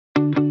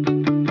Welcome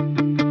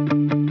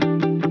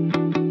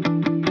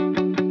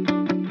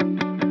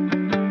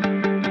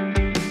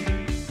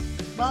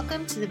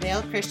to the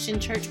Vale Christian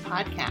Church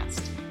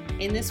podcast.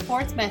 In this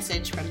fourth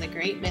message from the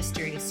Great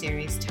Mystery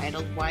series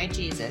titled Why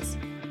Jesus,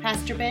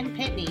 Pastor Ben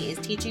Pitney is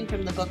teaching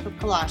from the book of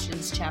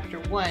Colossians chapter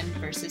 1,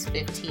 verses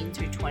 15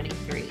 through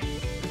 23.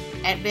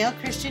 At Vale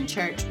Christian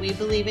Church, we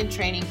believe in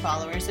training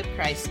followers of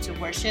Christ to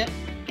worship,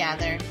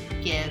 gather,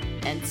 give,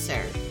 and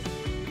serve.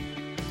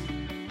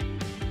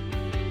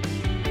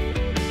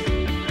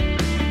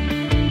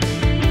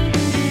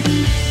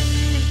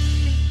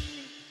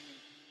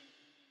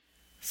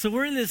 So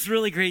we're in this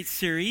really great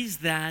series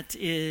that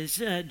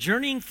is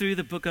journeying through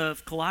the book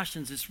of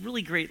Colossians, this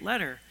really great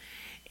letter.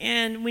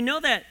 And we know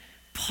that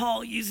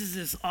Paul uses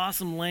this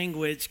awesome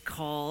language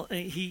called,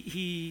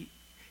 he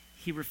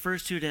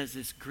refers to it as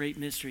this great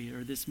mystery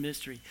or this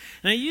mystery.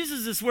 And he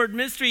uses this word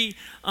mystery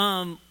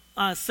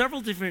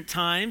several different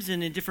times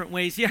and in different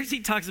ways. He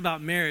actually talks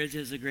about marriage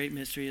as a great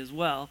mystery as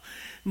well.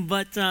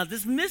 But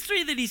this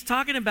mystery that he's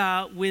talking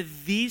about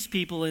with these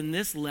people in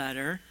this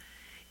letter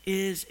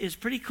is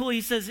pretty cool.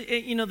 He says,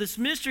 this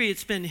mystery,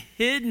 it's been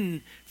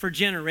hidden for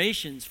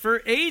generations,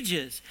 for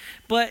ages,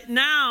 but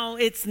now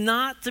it's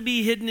not to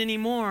be hidden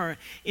anymore.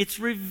 It's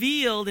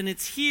revealed, and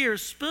it's here,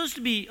 supposed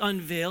to be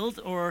unveiled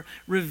or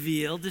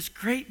revealed. This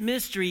great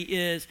mystery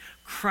is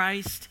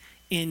Christ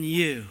in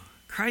you.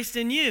 Christ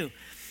in you.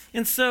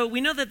 And so we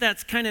know that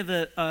that's kind of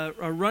a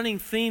running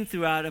theme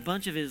throughout a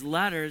bunch of his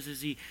letters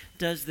as he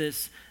does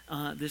this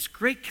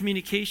great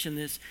communication,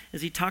 as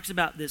he talks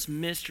about this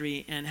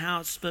mystery and how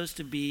it's supposed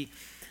to be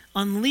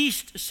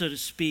unleashed, so to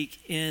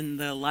speak, in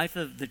the life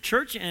of the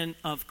church and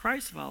of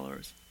Christ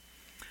followers.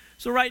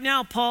 So right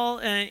now, Paul,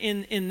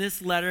 in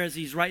this letter, as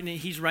he's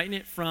writing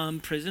it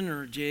from prison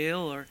or jail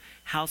or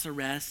house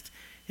arrest.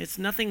 It's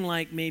nothing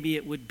like maybe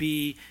it would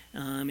be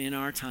in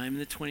our time, in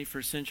the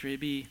 21st century. It'd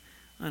be,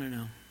 I don't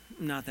know,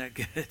 not that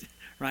good,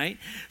 right?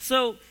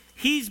 So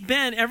he's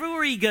been,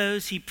 everywhere he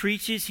goes, he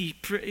preaches, he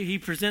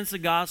presents the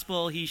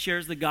gospel, he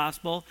shares the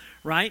gospel,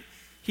 right?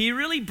 He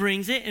really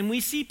brings it, and we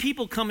see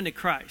people coming to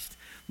Christ.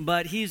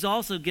 But he's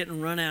also getting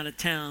run out of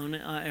town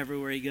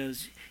everywhere he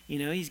goes.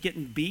 He's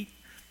getting beat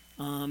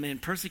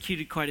and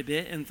persecuted quite a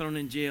bit and thrown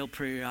in jail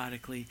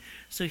periodically.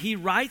 So he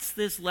writes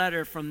this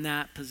letter from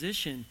that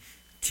position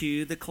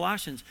to the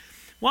Colossians.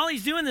 While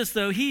he's doing this,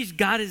 though, he's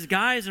got his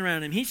guys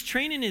around him. He's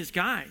training his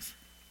guys.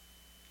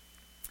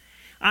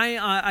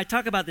 I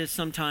talk about this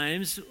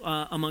sometimes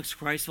amongst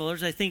Christ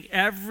followers. I think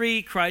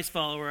every Christ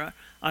follower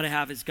ought to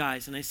have his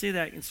guys. And I say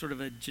that in sort of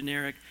a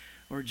generic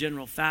or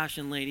general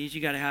fashion, ladies.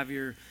 You got to have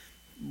your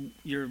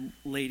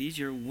ladies,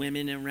 your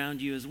women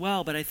around you as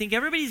well. But I think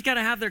everybody's got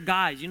to have their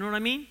guys. You know what I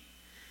mean?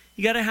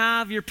 You got to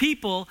have your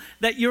people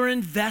that you're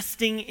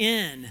investing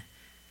in.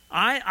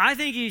 I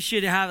think you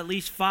should have at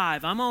least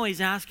 5. I'm always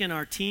asking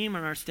our team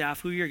and our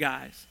staff, who are your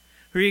guys?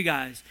 Who are you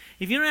guys?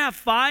 If you don't have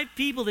 5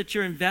 people that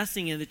you're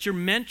investing in, that you're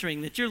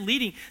mentoring, that you're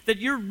leading, that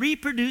you're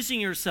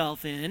reproducing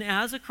yourself in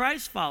as a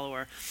Christ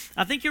follower,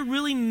 I think you're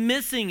really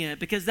missing it,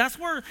 because that's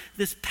where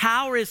this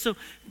power is. So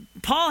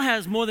Paul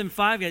has more than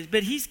 5 guys,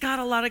 but he's got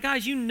a lot of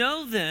guys. You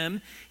know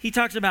them. He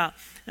talks about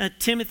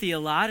Timothy a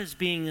lot as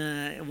being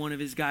one of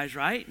his guys,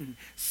 right? And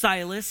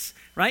Silas,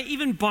 right?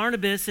 Even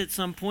Barnabas at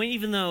some point,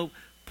 even though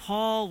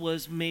Paul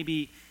was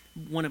maybe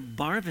one of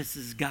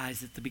Barnabas's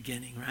guys at the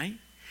beginning, right?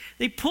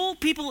 They pull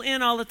people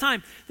in all the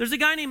time. There's a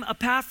guy named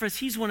Epaphras.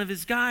 He's one of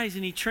his guys,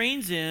 and he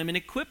trains him and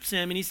equips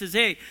him. And he says,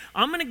 hey,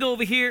 I'm going to go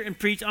over here and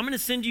preach. I'm going to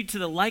send you to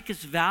the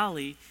Lycus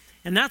Valley,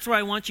 and that's where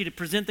I want you to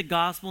present the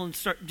gospel and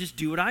just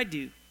do what I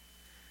do.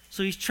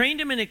 So he's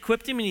trained him and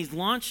equipped him, and he's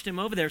launched him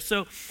over there.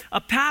 So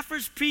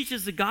Epaphras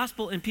preaches the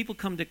gospel, and people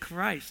come to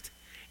Christ.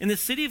 In the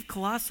city of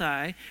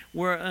Colossae,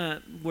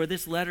 where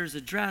this letter is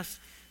addressed,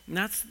 and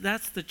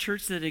that's the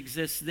church that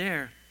exists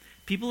there.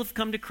 People have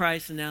come to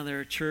Christ, and now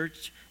they're a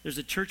church. There's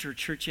a church or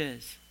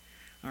churches,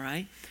 all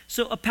right?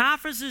 So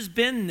Epaphras has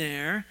been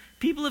there.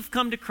 People have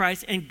come to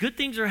Christ, and good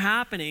things are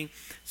happening.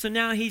 So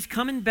now he's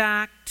coming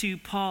back to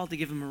Paul to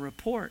give him a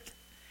report.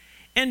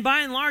 And by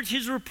and large,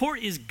 his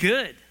report is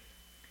good.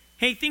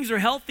 Hey, things are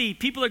healthy.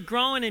 People are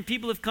growing, and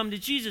people have come to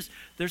Jesus.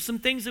 There's some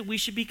things that we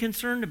should be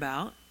concerned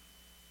about,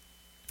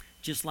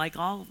 just like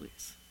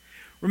always.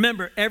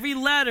 Remember, every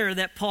letter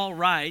that Paul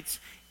writes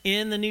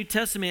in the New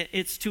Testament,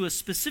 it's to a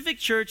specific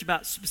church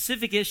about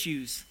specific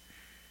issues.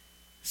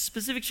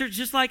 Specific church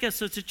just like us.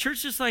 So it's a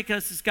church just like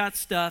us. It's got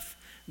stuff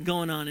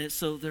going on in it.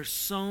 So there's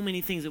so many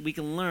things that we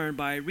can learn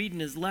by reading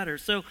his letter.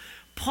 So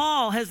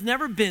Paul has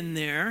never been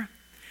there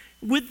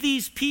with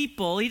these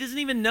people. He doesn't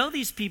even know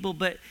these people,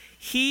 but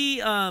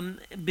he,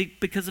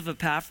 because of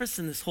Epaphras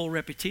and this whole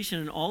reputation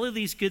and all of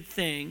these good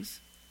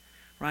things,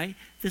 right?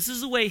 This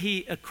is the way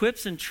he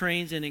equips and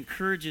trains and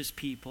encourages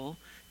people,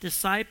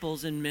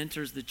 disciples and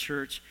mentors the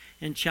church,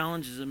 and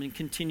challenges them and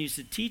continues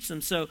to teach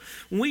them. So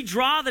when we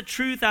draw the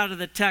truth out of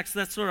the text,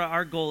 that's sort of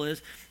our goal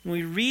is. When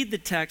we read the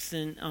text,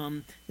 and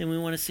then we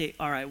want to say,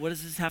 all right, what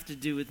does this have to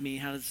do with me?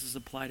 How does this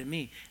apply to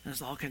me? And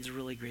there's all kinds of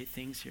really great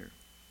things here.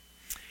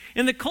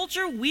 In the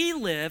culture we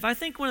live, I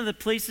think one of the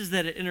places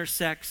that it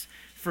intersects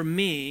for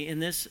me in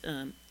this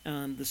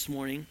this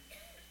morning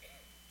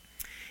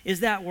is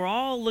that we're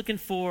all looking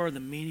for the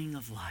meaning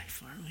of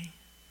life, aren't we?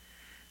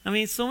 I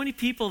mean, so many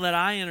people that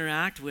I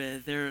interact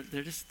with,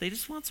 they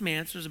just want some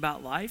answers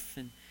about life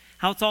and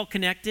how it's all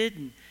connected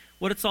and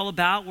what it's all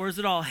about, where's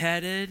it all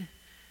headed?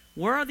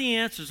 Where are the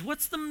answers?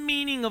 What's the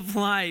meaning of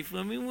life?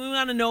 I mean, we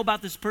want to know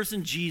about this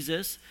person,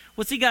 Jesus.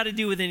 What's he got to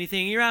do with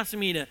anything? You're asking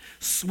me to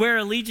swear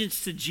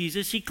allegiance to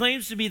Jesus. He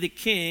claims to be the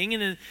king.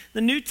 And in the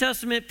New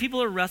Testament,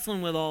 people are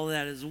wrestling with all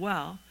that as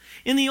well.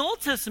 In the Old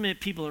Testament,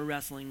 people are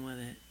wrestling with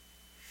it.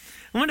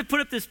 I'm going to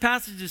put up this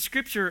passage of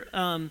scripture.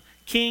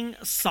 King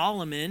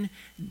Solomon,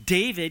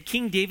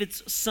 King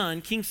David's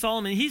son, King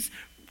Solomon, he's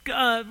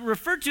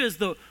referred to as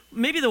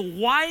maybe the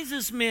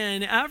wisest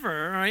man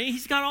ever, right?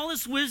 He's got all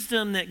this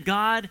wisdom that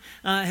God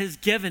has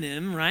given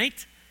him,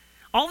 right?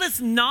 All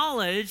this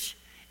knowledge.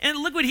 And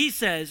look what he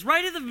says.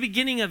 Right at the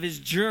beginning of his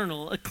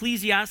journal,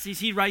 Ecclesiastes,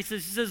 he writes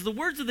this. He says, the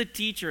words of the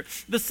teacher,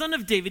 the son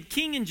of David,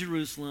 king in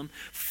Jerusalem,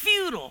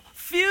 futile,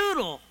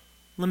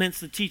 laments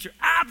the teacher.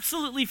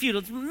 Absolutely futile.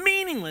 It's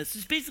meaningless.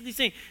 It's basically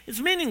saying it's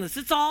meaningless.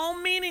 It's all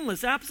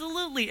meaningless.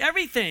 Absolutely.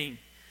 Everything.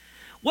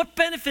 What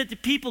benefit do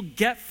people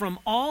get from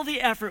all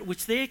the effort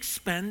which they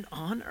expend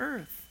on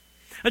earth?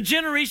 A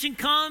generation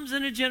comes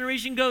and a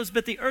generation goes,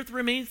 but the earth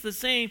remains the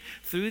same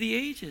through the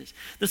ages.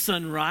 The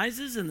sun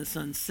rises and the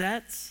sun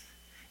sets.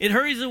 It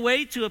hurries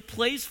away to a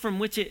place from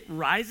which it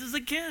rises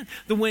again.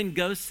 The wind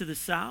goes to the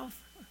south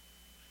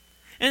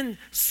and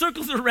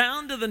circles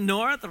around to the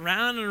north,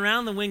 around and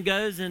around the wind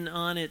goes, and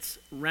on its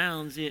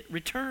rounds it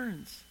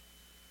returns.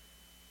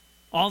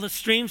 All the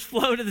streams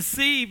flow to the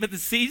sea, but the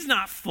sea's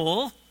not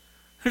full.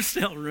 There's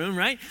still room,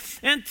 right?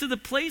 And to the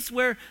place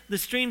where the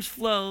streams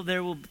flow, they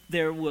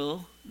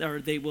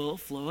will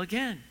flow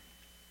again.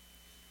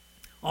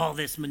 All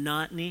this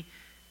monotony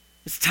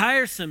is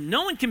tiresome.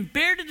 No one can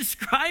bear to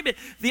describe it.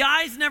 The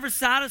eye is never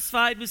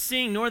satisfied with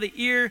seeing, nor the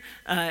ear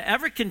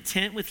ever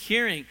content with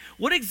hearing.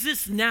 What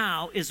exists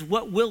now is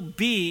what will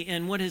be,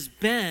 and what has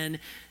been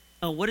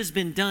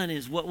done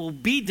is what will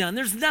be done.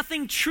 There's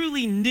nothing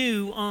truly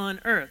new on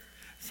earth.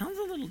 Sounds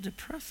a little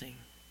depressing.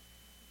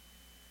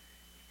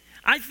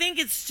 I think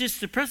it's just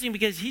depressing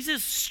because he's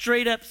just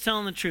straight up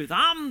telling the truth.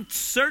 I'm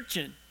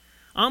searching.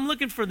 I'm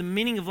looking for the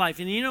meaning of life.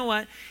 And you know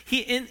what? He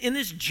in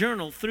this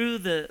journal through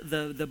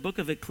the book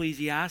of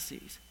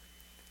Ecclesiastes,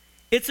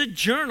 it's a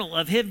journal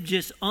of him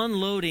just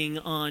unloading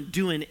on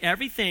doing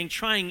everything,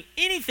 trying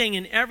anything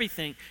and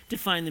everything to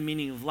find the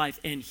meaning of life.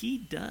 And he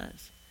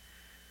does.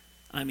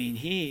 I mean,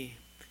 he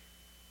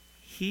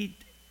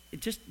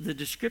just the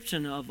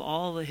description of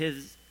all of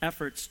his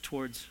efforts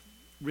towards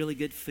really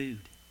good food.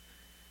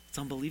 It's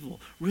unbelievable.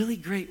 Really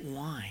great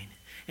wine.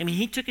 I mean,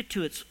 he took it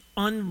to its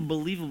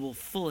unbelievable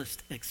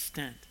fullest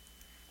extent.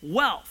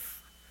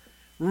 Wealth,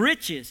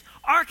 riches,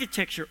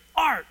 architecture,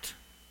 art,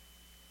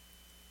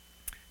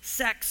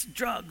 sex,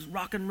 drugs,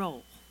 rock and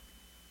roll.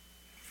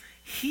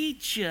 He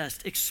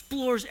just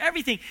explores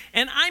everything.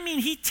 And I mean,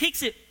 he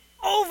takes it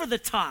over the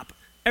top,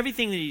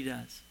 everything that he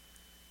does.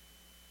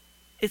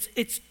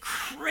 It's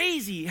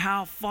crazy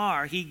how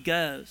far he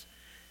goes.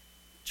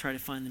 Try to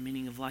find the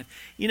meaning of life.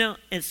 You know,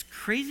 as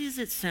crazy as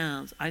it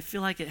sounds, I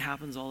feel like it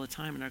happens all the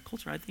time in our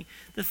culture. I think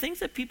the things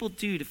that people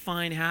do to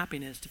find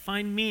happiness, to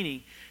find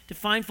meaning, to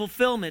find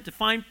fulfillment, to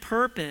find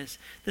purpose,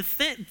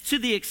 to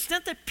the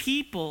extent that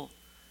people,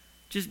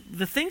 just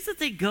the things that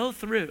they go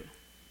through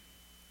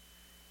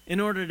in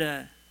order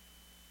to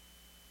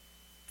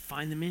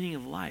find the meaning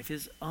of life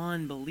is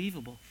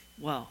unbelievable.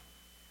 Well,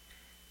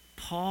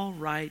 Paul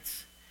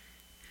writes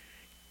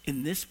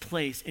in this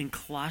place in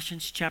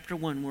Colossians chapter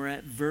 1, we're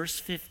at verse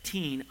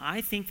 15. I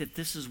think that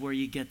this is where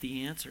you get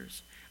the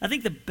answers. I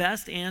think the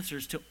best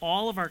answers to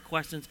all of our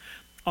questions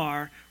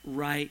are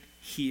right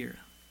here.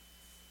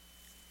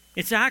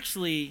 It's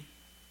actually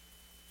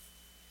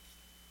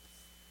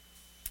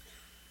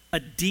a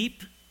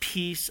deep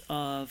piece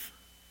of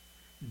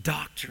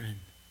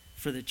doctrine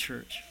for the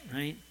church,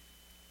 right?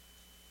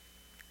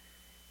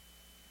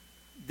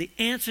 The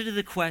answer to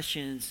the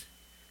questions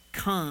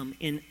come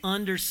in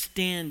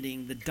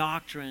understanding the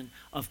doctrine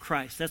of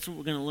Christ. That's what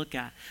we're going to look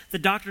at. The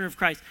doctrine of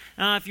Christ.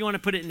 If you want to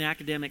put it in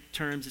academic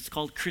terms, it's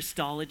called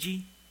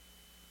Christology.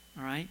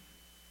 All right?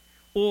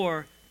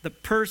 Or the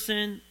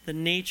person, the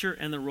nature,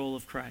 and the role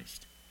of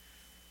Christ.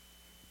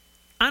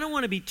 I don't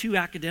want to be too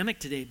academic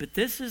today, but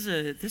this is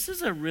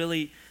a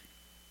really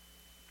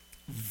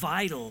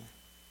vital,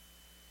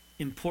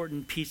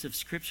 important piece of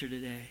scripture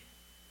today.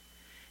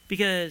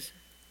 Because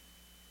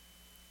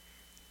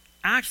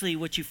actually,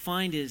 what you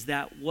find is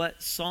that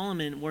what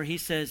Solomon, where he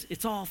says,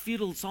 it's all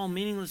futile, it's all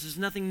meaningless, there's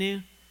nothing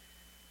new,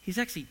 he's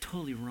actually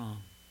totally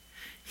wrong.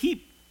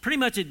 He pretty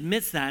much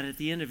admits that at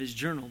the end of his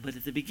journal, but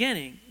at the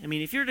beginning, I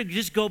mean, if you're to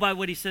just go by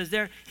what he says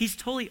there, he's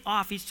totally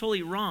off, he's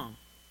totally wrong.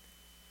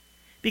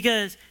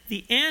 Because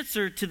the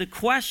answer to the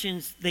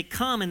questions, they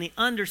come in the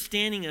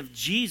understanding of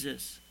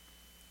Jesus,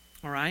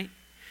 all right?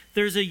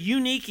 there's a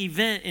unique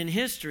event in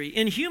history,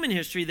 in human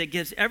history, that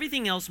gives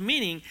everything else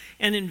meaning,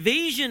 an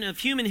invasion of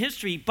human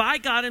history by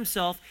God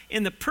himself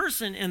in the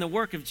person and the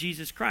work of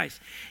Jesus Christ.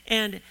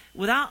 And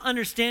without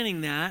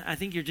understanding that, I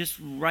think you're just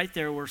right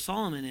there where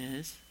Solomon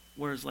is,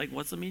 where it's like,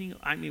 what's the meaning?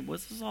 I mean,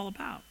 what's this all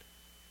about?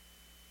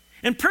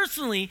 And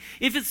personally,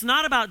 if it's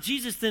not about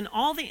Jesus, then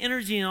all the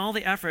energy and all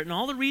the effort and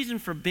all the reason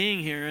for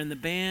being here and the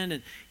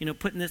band and,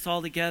 putting this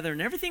all together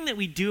and everything that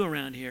we do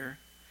around here,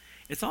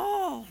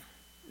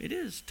 it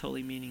is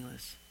totally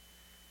meaningless.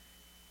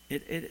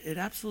 It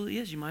absolutely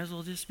is. You might as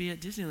well just be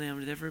at Disneyland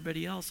with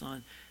everybody else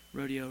on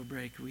rodeo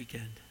break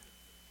weekend.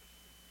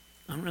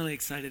 I'm really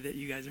excited that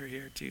you guys are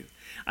here too.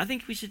 I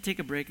think we should take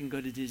a break and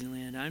go to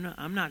Disneyland.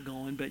 I'm not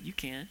going, but you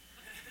can.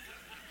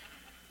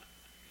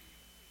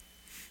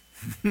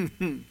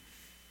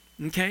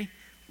 Okay,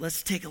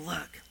 let's take a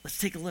look.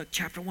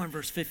 Chapter 1,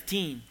 verse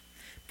 15.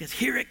 Because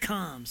here it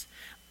comes.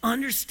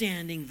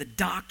 Understanding the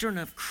doctrine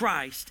of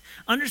Christ,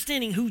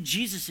 understanding who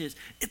Jesus is.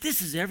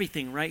 This is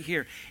everything right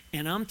here.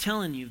 And I'm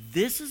telling you,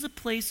 this is a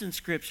place in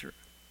Scripture.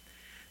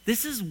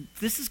 This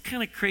is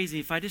kind of crazy.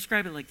 If I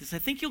describe it like this, I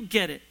think you'll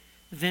get it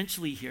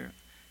eventually here.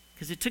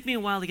 Because it took me a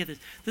while to get this.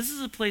 This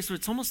is a place where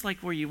it's almost like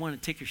where you want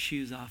to take your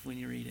shoes off when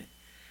you read it.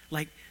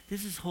 Like,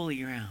 this is holy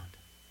ground.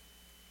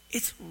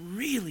 It's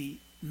really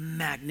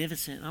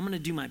magnificent. I'm going to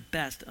do my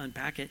best to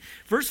unpack it.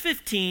 Verse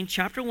 15,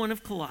 chapter 1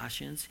 of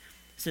Colossians,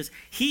 says,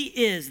 he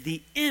is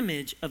the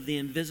image of the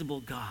invisible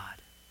God,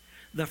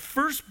 the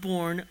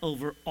firstborn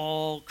over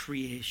all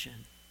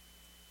creation.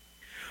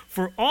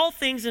 For all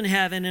things in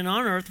heaven and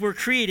on earth were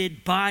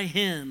created by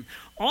him.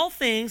 All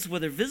things,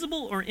 whether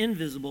visible or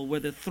invisible,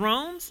 whether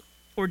thrones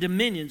or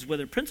dominions,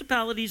 whether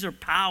principalities or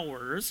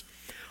powers,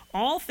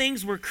 all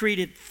things were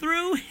created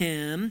through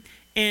him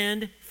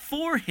and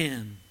for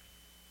him.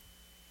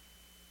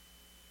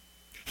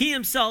 He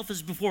himself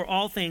is before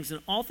all things,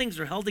 and all things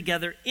are held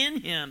together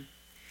in him.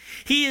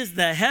 He is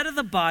the head of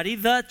the body,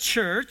 the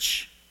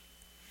church,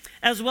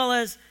 as well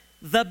as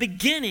the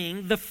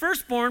beginning, the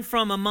firstborn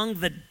from among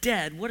the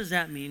dead. What does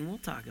that mean? We'll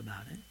talk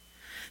about it.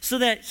 So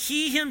that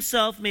he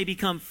himself may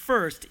become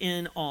first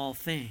in all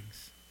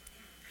things.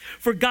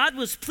 For God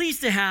was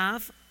pleased to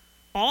have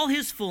all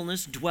his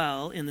fullness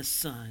dwell in the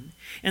Son,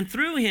 and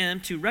through him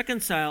to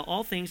reconcile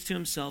all things to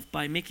himself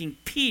by making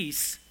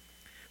peace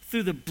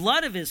through the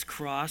blood of his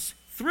cross,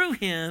 through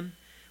him,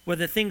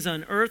 whether things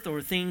on earth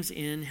or things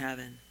in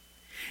heaven.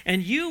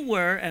 And you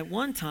were at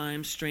one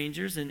time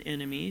strangers and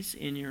enemies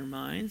in your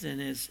minds,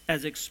 and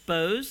as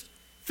exposed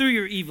through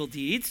your evil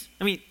deeds.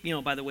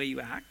 By the way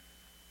you act.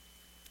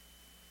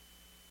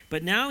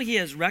 But now he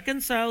has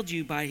reconciled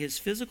you by his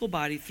physical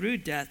body through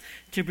death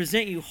to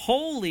present you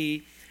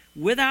holy,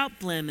 without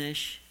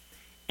blemish,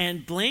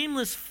 and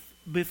blameless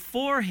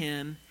before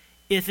him,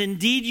 if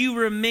indeed you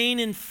remain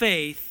in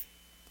faith,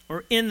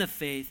 or in the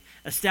faith,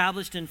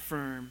 established and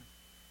firm,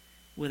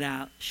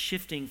 without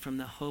shifting from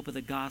the hope of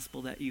the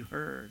gospel that you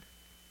heard.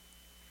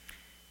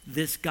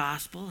 This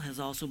gospel has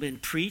also been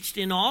preached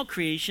in all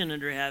creation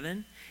under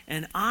heaven,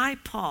 and I,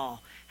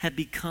 Paul, have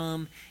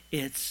become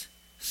its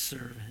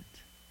servant.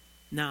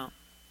 Now,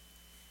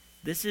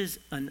 this is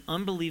an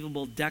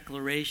unbelievable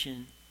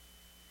declaration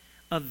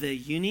of the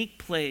unique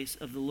place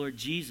of the Lord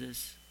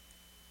Jesus.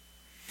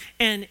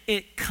 And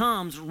it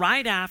comes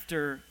right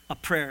after a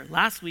prayer.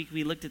 Last week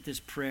we looked at this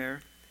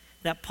prayer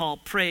that Paul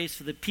prays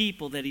for the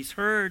people that he's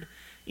heard.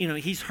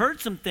 He's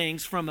heard some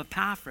things from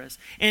Epaphras,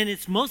 and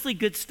it's mostly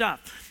good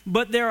stuff.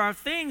 But there are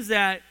things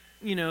that,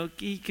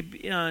 he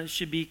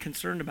should be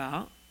concerned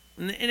about.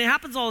 And it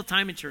happens all the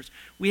time in church.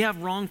 We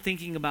have wrong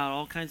thinking about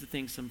all kinds of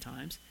things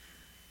sometimes.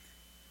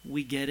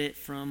 We get it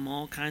from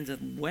all kinds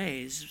of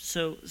ways.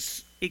 So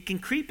it can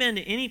creep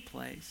into any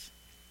place.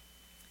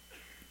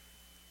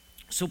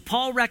 So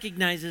Paul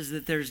recognizes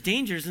that there's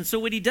dangers. And so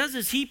what he does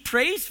is he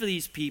prays for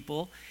these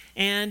people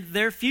and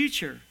their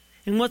future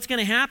and what's going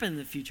to happen in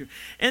the future.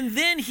 And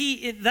then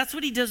that's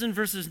what he does in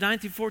verses 9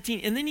 through 14.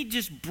 And then he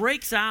just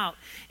breaks out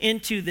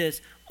into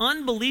this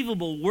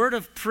unbelievable word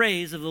of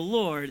praise of the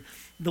Lord,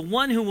 the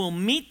one who will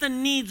meet the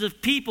needs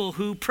of people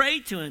who pray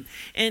to him.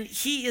 And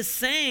he is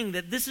saying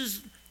that this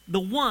is the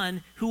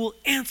one who will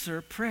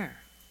answer prayer,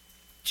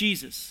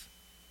 Jesus.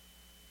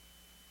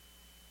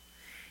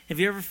 Have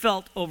you ever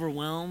felt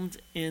overwhelmed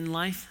in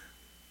life?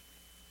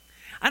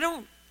 I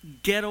don't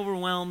get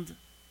overwhelmed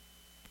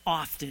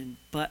often,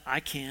 but I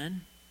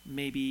can.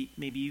 Maybe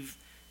you've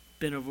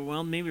been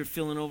overwhelmed. Maybe you're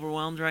feeling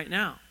overwhelmed right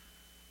now.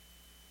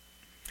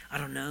 I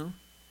don't know.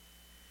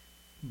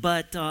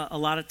 But a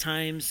lot of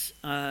times,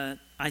 I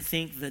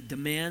think the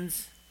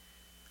demands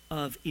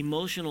of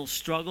emotional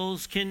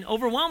struggles can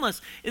overwhelm us.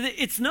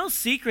 It's no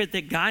secret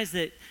that guys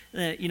that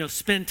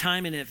spend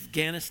time in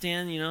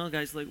Afghanistan,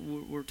 guys like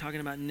we're talking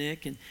about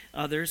Nick and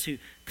others who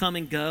come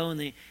and go, and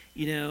they,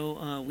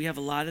 we have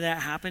a lot of that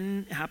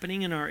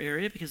happening in our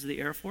area because of the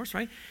Air Force,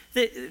 right?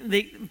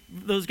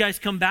 Those guys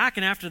come back,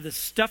 and after the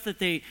stuff that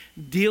they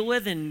deal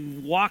with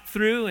and walk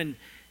through, and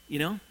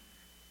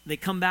they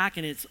come back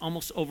and it's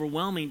almost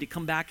overwhelming to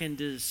come back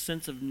into a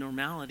sense of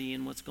normality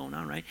and what's going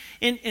on, right?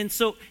 And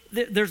so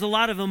there's a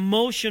lot of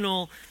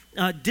emotional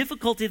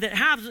difficulty that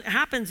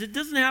happens. It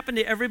doesn't happen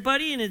to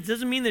everybody, and it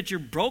doesn't mean that you're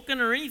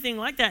broken or anything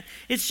like that.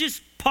 It's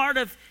just part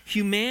of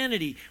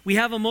humanity. We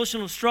have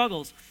emotional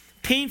struggles,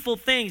 painful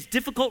things,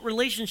 difficult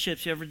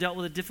relationships. You ever dealt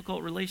with a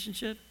difficult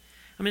relationship?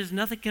 I mean, there's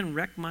nothing can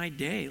wreck my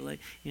day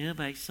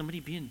by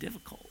somebody being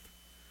difficult.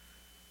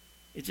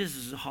 It just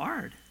is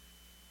hard,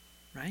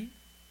 right?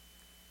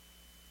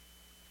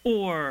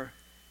 Or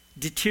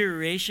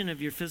deterioration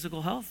of your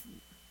physical health.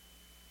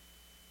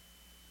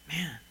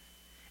 Man,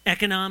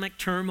 economic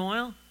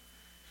turmoil,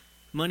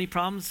 money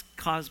problems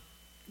cause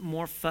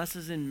more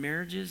fusses in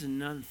marriages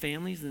and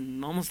families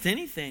than almost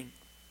anything.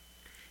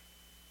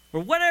 Or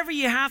whatever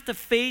you have to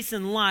face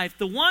in life,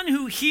 the one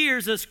who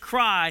hears us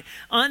cry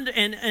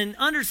and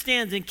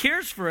understands and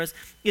cares for us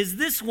is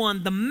this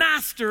one, the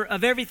master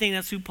of everything.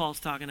 That's who Paul's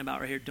talking about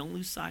right here. Don't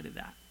lose sight of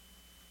that.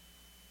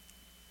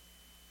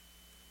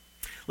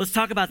 Let's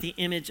talk about the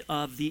image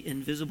of the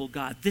invisible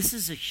God. This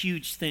is a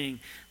huge thing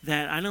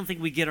that I don't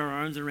think we get our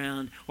arms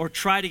around or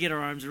try to get our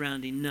arms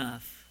around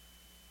enough.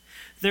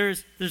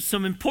 There's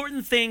some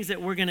important things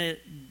that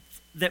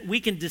we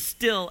can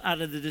distill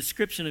out of the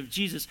description of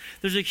Jesus.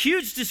 There's a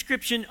huge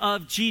description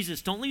of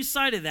Jesus. Don't lose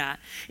sight of that.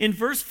 In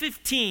verse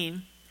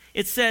 15,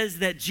 it says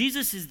that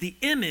Jesus is the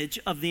image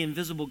of the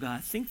invisible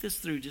God. Think this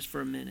through just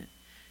for a minute.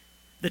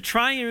 The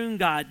triune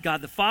God, God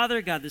the Father,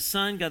 God the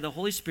Son, God the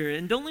Holy Spirit.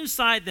 And don't lose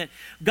sight that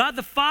God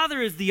the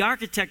Father is the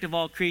architect of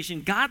all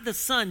creation. God the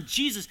Son,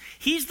 Jesus,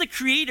 he's the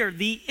creator,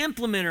 the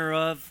implementer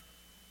of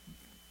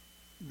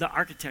the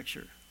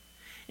architecture.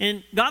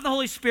 And God the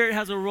Holy Spirit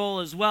has a role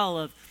as well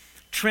of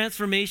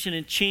transformation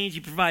and change. He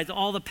provides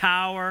all the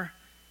power.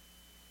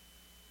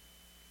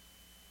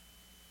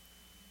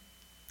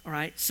 All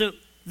right, so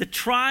the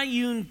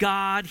triune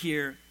God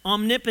here,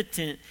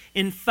 omnipotent,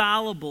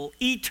 infallible,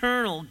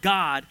 eternal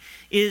God,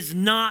 is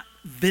not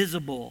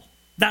visible.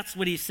 That's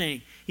what he's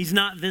saying. He's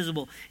not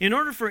visible. In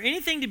order for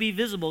anything to be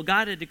visible,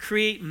 God had to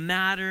create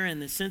matter,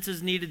 and the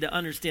senses needed to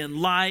understand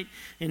light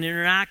and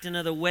interact in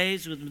other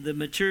ways with the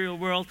material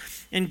world.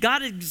 And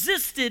God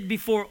existed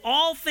before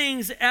all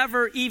things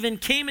ever even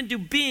came into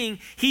being.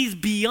 He's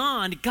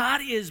beyond.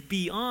 God is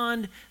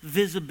beyond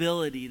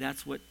visibility.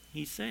 That's what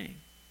he's saying.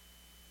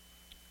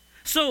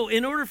 So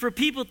in order for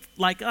people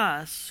like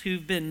us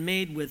who've been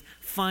made with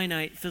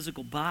finite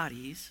physical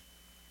bodies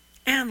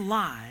and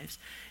lives,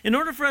 in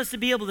order for us to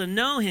be able to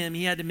know him,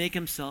 he had to make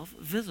himself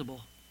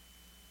visible.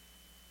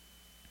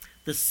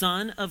 The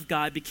Son of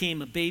God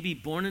became a baby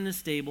born in a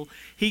stable.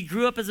 He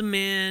grew up as a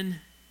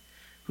man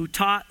who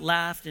taught,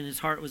 laughed, and his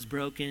heart was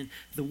broken.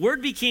 The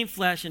Word became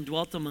flesh and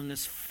dwelt among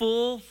us,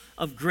 full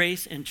of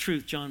grace and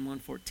truth, John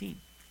 1:14.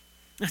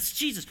 That's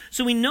Jesus.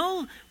 So we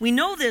know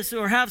this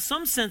or have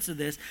some sense of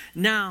this.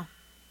 Now,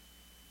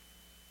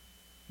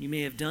 you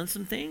may have done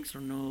some things or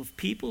know of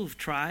people who've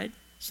tried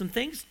some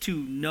things to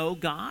know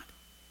God.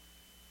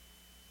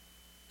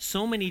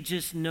 So many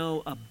just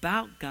know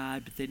about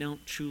God, but they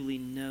don't truly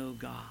know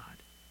God.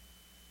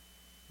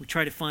 We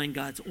try to find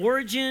God's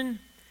origin.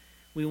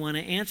 We want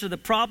to answer the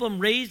problem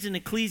raised in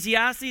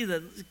Ecclesiastes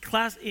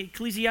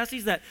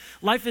that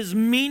life is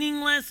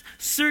meaningless,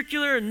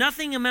 circular,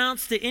 nothing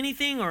amounts to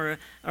anything or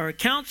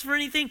accounts for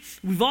anything.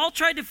 We've all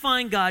tried to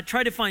find God,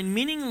 tried to find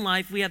meaning in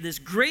life. We have this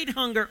great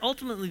hunger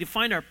ultimately to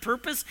find our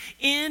purpose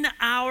in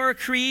our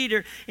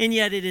Creator, and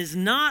yet it is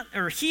not,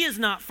 or he is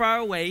not far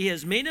away. He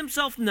has made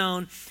himself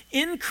known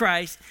in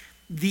Christ,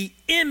 the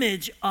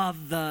image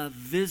of the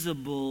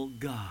visible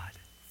God.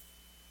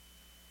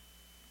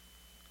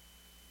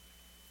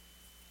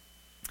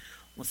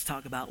 Let's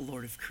talk about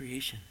Lord of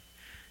creation.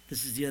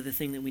 This is the other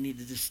thing that we need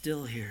to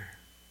distill here.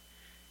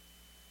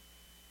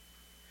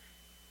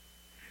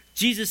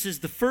 Jesus is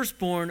the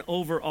firstborn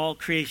over all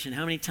creation.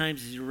 How many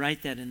times did you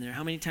write that in there?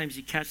 How many times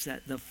did you catch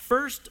that? The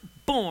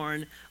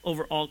firstborn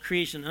over all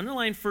creation.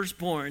 Underline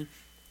firstborn.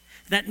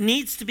 That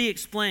needs to be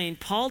explained.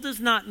 Paul does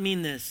not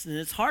mean this. And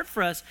it's hard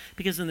for us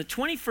because in the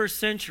 21st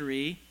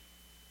century,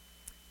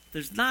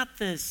 there's not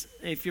this,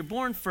 if you're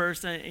born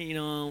first,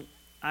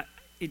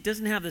 it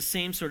doesn't have the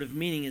same sort of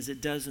meaning as it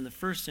does in the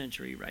first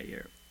century right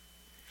here.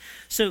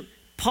 So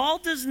Paul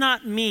does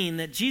not mean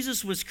that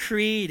Jesus was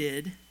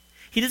created.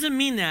 He doesn't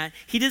mean that.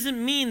 He doesn't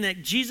mean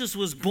that Jesus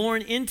was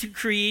born into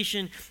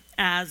creation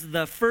as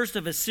the first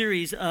of a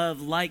series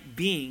of like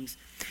beings.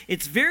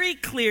 It's very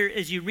clear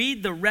as you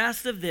read the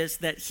rest of this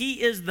that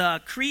he is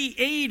the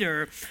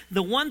creator,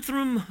 the one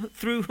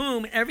through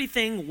whom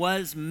everything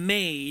was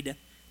made.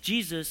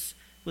 Jesus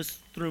was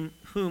through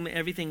whom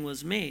everything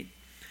was made.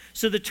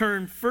 So the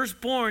term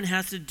firstborn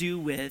has to do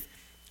with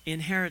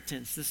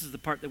inheritance. This is the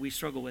part that we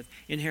struggle with,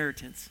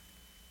 inheritance.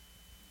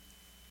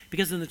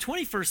 Because in the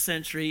 21st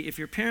century, if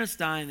your parents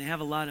die and they have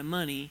a lot of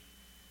money,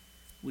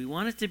 we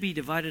want it to be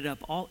divided up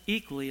all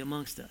equally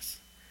amongst us,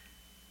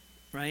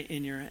 right?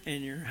 In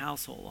your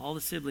household, all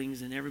the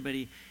siblings and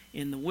everybody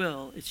in the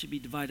will, it should be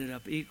divided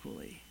up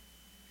equally.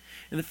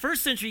 In the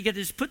first century, you get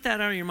to just put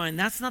that out of your mind.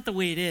 That's not the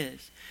way it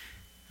is.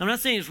 I'm not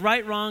saying it's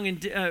right, wrong,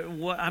 and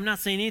I'm not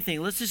saying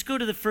anything. Let's just go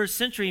to the first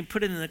century and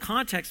put it in the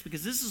context,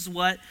 because this is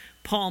what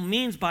Paul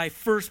means by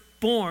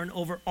firstborn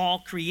over all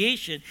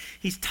creation.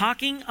 He's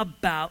talking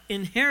about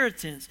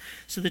inheritance.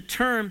 So the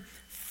term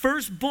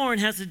firstborn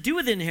has to do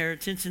with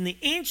inheritance. In the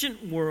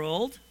ancient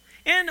world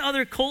and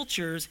other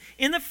cultures,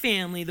 in the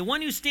family, the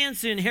one who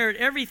stands to inherit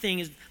everything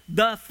is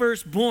the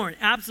firstborn.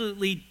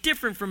 Absolutely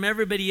different from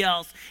everybody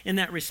else in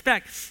that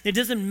respect. It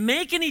doesn't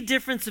make any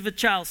difference if a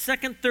child,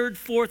 second, third,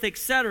 fourth,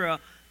 etc.,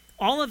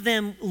 all of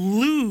them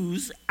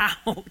lose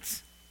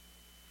out.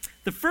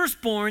 The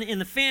firstborn in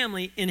the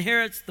family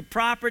inherits the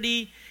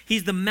property.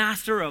 He's the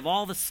master of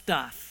all the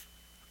stuff,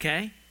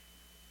 okay?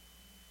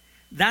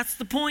 That's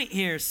the point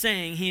here,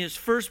 saying he is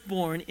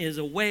firstborn is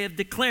a way of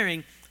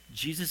declaring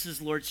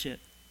Jesus' lordship.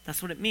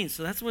 That's what it means.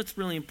 So that's what's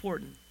really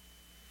important.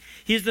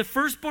 He is the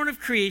firstborn of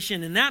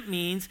creation, and that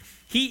means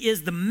he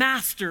is the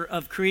master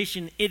of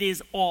creation. It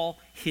is all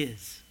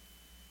his.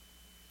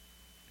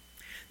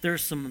 There are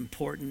some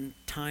important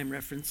time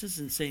references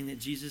in saying that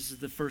Jesus is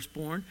the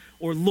firstborn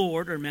or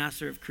Lord or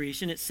master of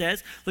creation. It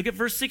says, look at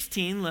verse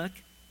 16, look.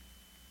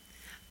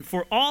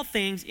 For all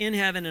things in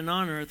heaven and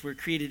on earth were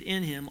created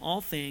in him, all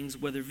things,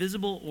 whether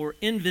visible or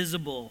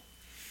invisible.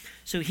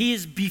 So he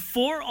is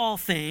before all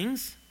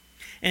things,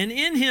 and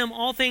in him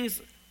all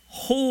things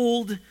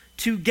hold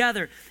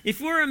together. If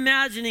we're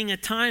imagining a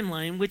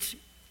timeline, which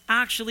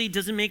actually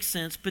doesn't make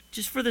sense, but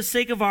just for the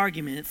sake of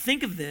argument,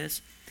 think of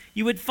this.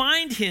 You would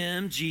find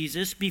him,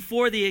 Jesus,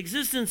 before the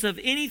existence of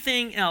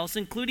anything else,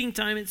 including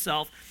time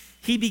itself.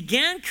 He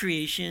began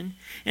creation,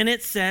 and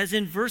it says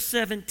in verse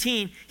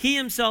 17, he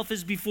himself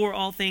is before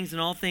all things,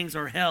 and all things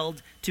are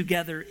held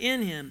together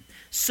in him.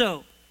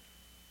 So,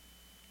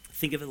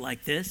 think of it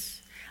like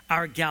this.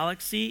 Our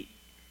galaxy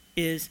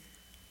is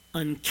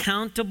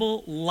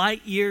uncountable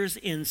light years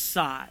in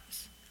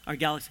size. Our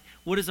galaxy.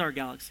 What is our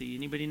galaxy?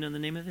 Anybody know the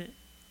name of it?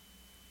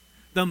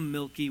 The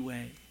Milky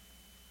Way.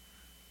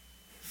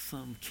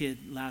 Some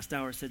kid last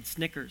hour said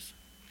Snickers.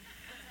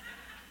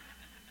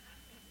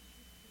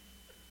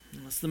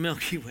 That's the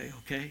Milky Way,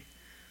 okay?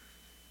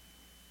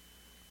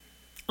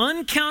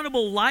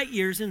 Uncountable light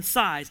years in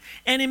size,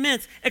 an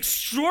immense,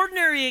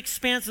 extraordinary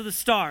expanse of the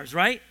stars,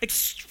 right?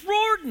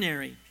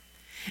 Extraordinary.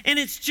 And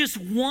it's just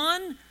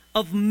one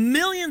of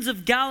millions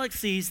of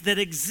galaxies that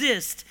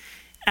exist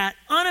at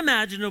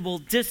unimaginable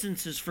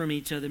distances from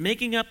each other,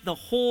 making up the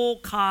whole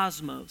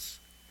cosmos.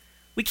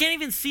 We can't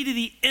even see to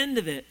the end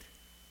of it.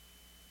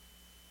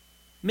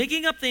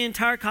 Making up the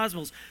entire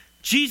cosmos.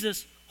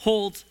 Jesus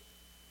holds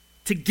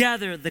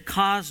together the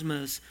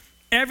cosmos,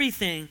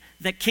 everything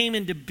that came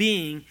into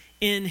being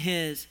in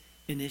his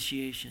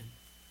initiation.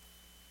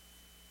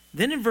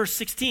 Then in verse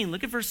 16,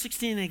 look at verse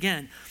 16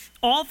 again.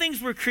 All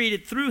things were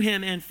created through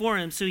him and for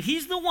him. So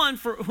he's the one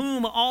for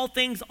whom all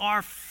things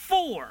are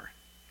for.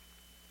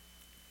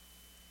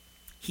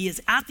 He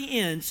is at the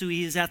end, so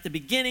he is at the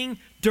beginning,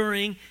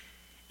 during,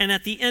 and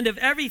at the end of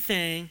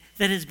everything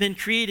that has been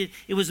created.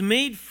 It was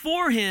made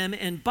for him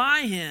and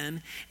by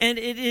him, and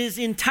it is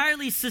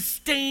entirely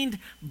sustained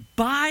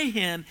by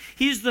him.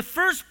 He is the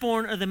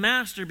firstborn of the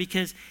master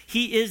because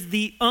he is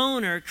the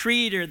owner,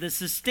 creator, the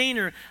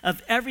sustainer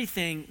of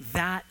everything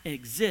that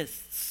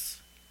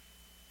exists.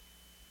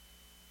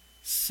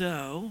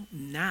 So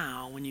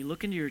now when you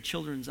look into your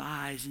children's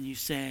eyes and you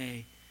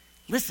say,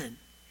 listen,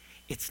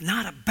 it's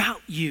not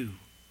about you,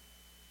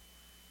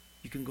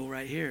 you can go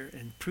right here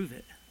and prove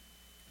it.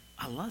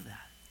 I love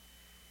that.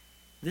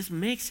 This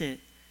makes it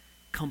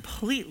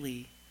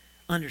completely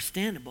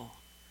understandable.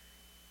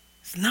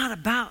 It's not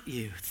about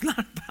you. It's not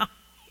about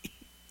me.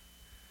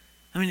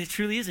 I mean, it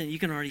truly isn't. You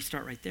can already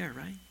start right there,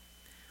 right?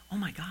 Oh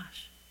my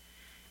gosh.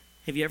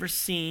 Have you ever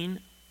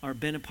seen or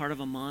been a part of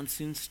a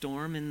monsoon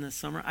storm in the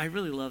summer? I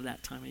really love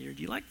that time of year.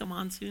 Do you like the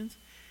monsoons?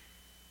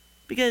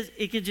 Because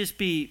it could just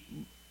be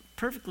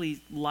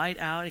perfectly light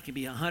out. It could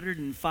be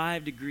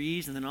 105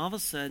 degrees, and then all of a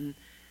sudden,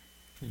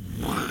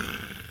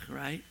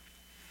 right?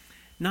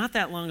 Not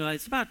that long ago,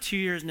 it's about 2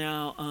 years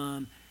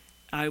now,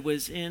 I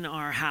was in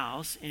our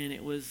house, and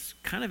it was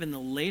kind of in the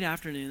late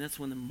afternoon. That's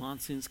when the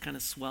monsoons kind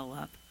of swell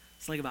up.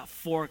 It's like about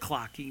 4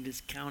 o'clock. You can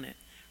just count it,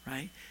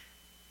 right?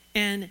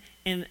 And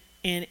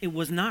it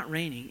was not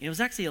raining. It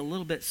was actually a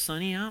little bit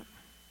sunny out.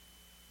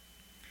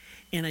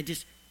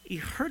 And you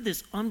heard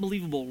this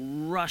unbelievable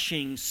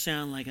rushing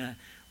sound like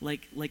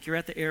you're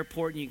at the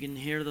airport and you can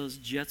hear those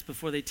jets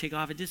before they take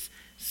off. It just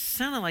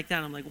sounded like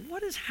that. I'm like,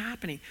 what is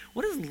happening?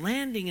 What is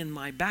landing in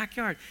my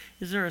backyard?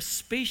 Is there a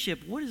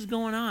spaceship? What is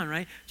going on,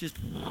 right? Just,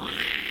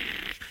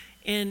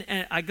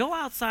 and I go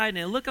outside and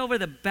I look over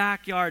the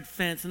backyard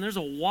fence, and there's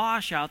a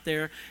wash out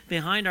there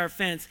behind our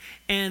fence,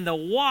 and the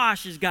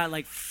wash has got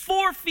like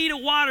 4 feet of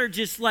water.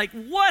 Just like,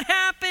 what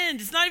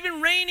happened? It's not even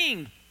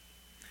raining.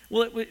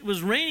 Well, it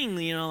was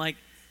raining, like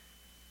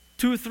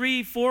 2,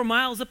 3, 4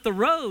 miles up the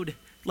road.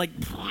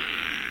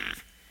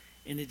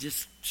 And it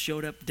just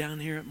showed up down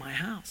here at my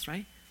house,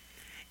 right?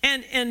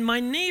 And my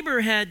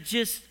neighbor had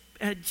just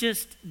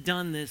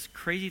done this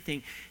crazy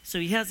thing. So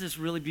he has this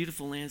really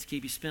beautiful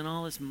landscape. He spent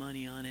all this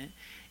money on it,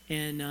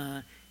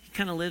 and he He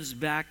kind of lives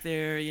back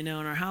there, and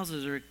our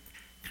houses are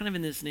kind of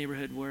in this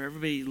neighborhood where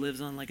everybody lives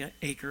on like an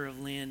acre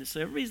of land. So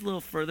everybody's a little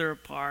further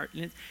apart.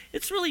 And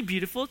it's really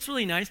beautiful. It's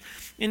really nice.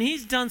 And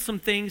he's done some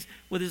things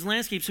with his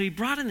landscape. So he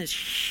brought in this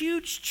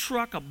huge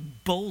truck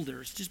of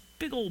boulders, just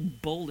big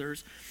old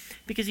boulders,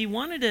 because he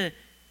wanted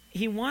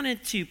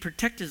to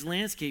protect his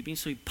landscaping.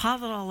 So he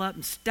piled it all up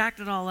and stacked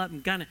it all up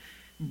and kind of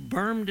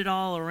bermed it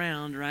all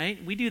around,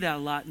 right? We do that a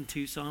lot in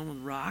Tucson with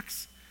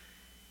rocks.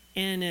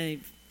 And I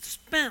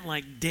spent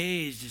like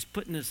days just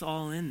putting this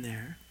all in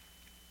there.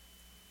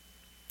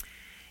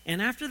 And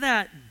after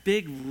that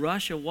big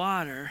rush of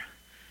water,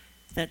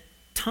 that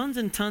tons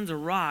and tons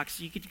of rocks,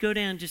 you could go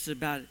down just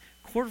about a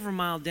quarter of a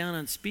mile down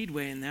on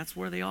Speedway, and that's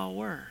where they all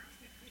were.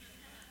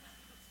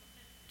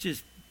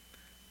 Just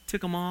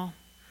took them all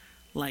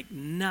like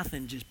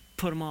nothing, just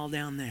put them all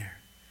down there.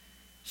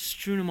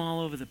 Strewn them all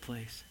over the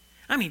place.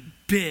 I mean,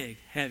 big,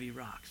 heavy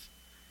rocks.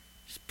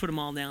 Just put them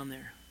all down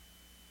there.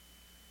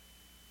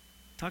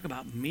 Talk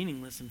about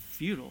meaningless and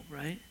futile,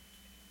 right?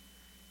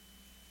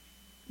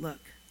 Look.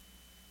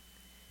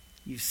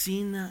 You've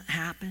seen that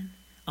happen.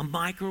 A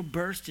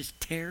microburst just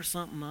tear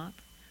something up,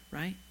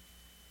 right?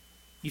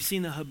 You've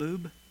seen the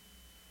haboob.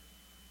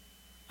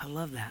 I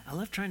love that. I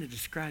love trying to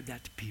describe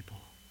that to people.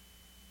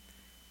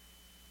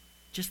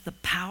 Just the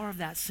power of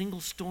that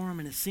single storm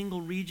in a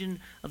single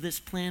region of this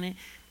planet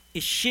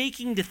is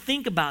shaking to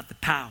think about the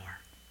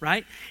power,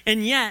 right?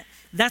 And yet,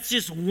 that's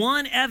just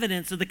one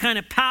evidence of the kind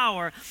of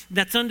power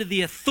that's under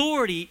the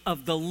authority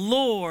of the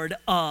Lord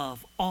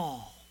of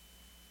all.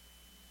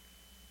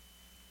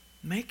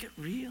 Make it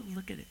real.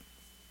 Look at it.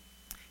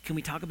 Can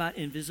we talk about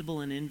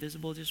invisible and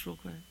invisible just real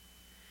quick?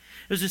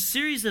 There's a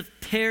series of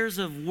pairs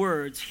of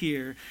words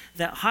here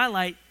that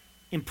highlight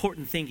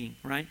important thinking,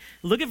 right?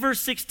 Look at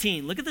verse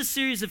 16. Look at the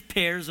series of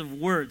pairs of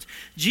words.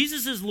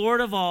 Jesus is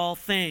Lord of all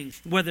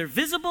things, whether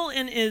visible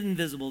and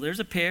invisible. There's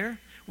a pair.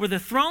 Whether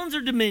thrones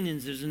or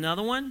dominions, there's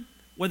another one.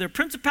 Whether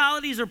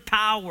principalities or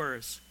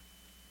powers.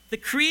 The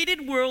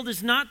created world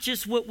is not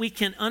just what we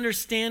can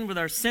understand with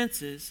our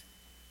senses.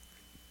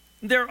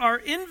 There are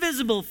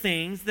invisible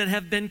things that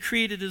have been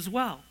created as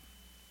well.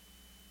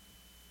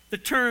 The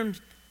term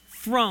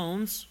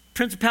thrones,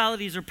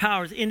 principalities, or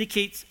powers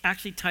indicates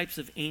actually types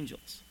of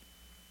angels.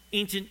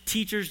 Ancient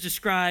teachers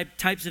described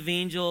types of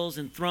angels,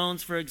 and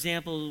thrones, for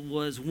example,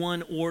 was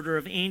one order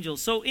of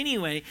angels. So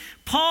anyway,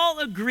 Paul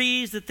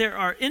agrees that there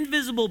are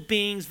invisible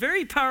beings,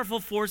 very powerful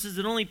forces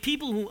that only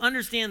people who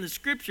understand the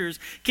scriptures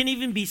can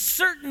even be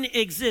certain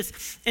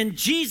exist, and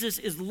Jesus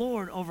is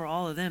Lord over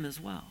all of them as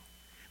well.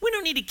 We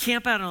don't need to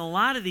camp out on a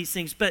lot of these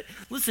things, but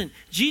listen,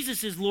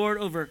 Jesus is Lord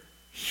over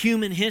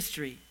human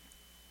history,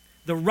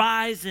 the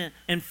rise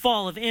and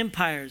fall of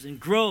empires and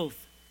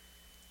growth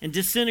and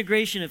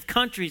disintegration of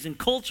countries and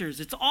cultures.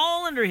 It's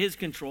all under his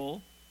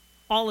control,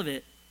 all of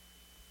it.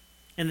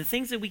 And the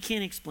things that we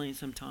can't explain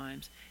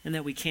sometimes and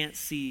that we can't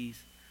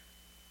seize.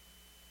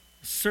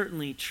 It's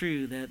certainly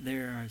true that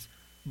there are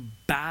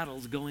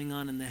battles going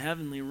on in the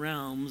heavenly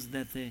realms,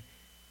 that the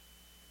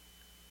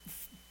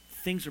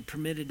things are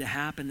permitted to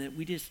happen that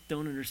we just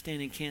don't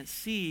understand and can't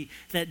see,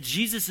 that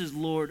Jesus is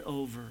Lord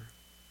over.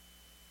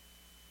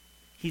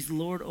 He's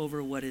Lord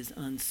over what is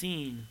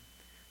unseen.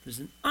 There's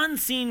an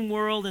unseen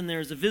world and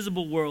there's a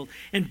visible world.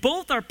 And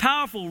both are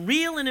powerful,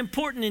 real, and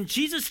important. And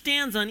Jesus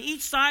stands on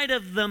each side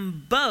of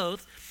them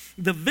both,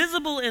 the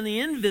visible and the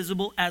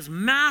invisible, as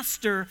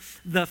master,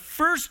 the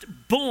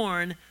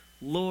firstborn,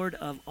 Lord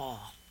of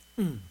all.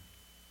 You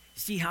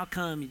see how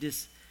come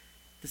this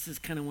is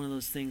kind of one of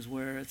those things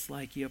where it's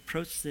like you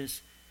approach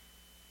this,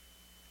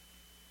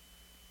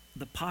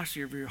 the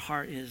posture of your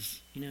heart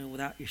is,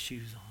 without your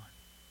shoes on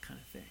kind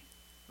of thing,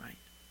 right?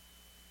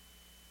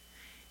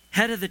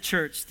 Head of the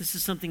church, this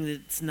is something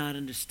that's not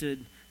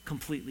understood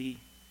completely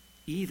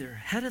either.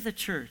 Head of the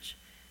church,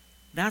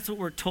 that's what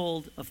we're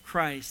told of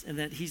Christ, and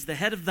that he's the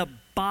head of the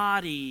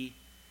body,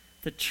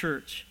 the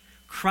church.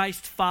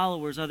 Christ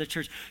followers are the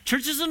church.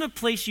 Church isn't a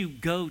place you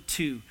go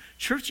to.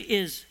 Church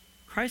is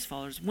Christ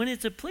followers. When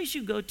it's a place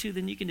you go to,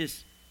 then you can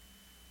just,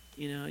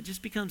 it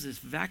just becomes this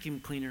vacuum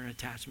cleaner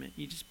attachment.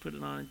 You just put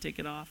it on and take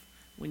it off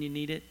when you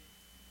need it,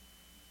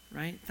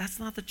 right? That's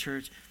not the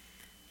church.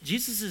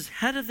 Jesus is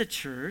head of the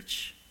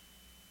church.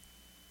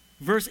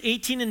 Verse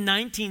 18 and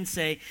 19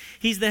 say,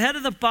 he's the head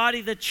of the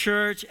body, the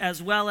church,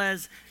 as well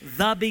as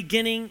the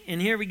beginning.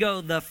 And here we go,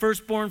 the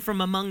firstborn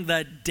from among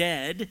the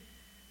dead,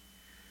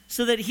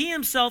 so that he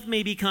himself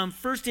may become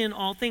first in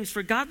all things.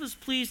 For God was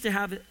pleased to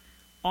have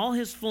all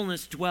his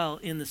fullness dwell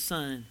in the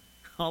Son,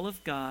 all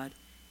of God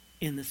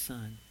in the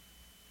Son.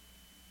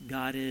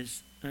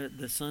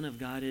 The Son of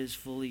God is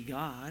fully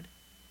God.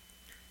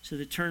 So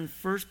the term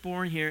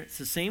firstborn here, it's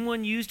the same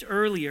one used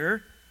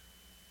earlier.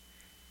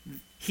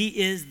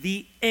 He is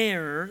the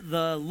heir,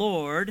 the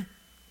Lord,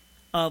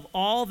 of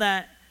all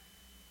that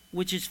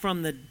which is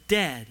from the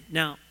dead.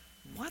 Now,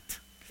 what?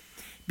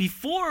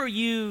 Before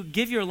you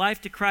give your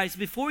life to Christ,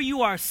 before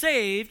you are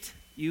saved,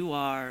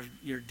 you're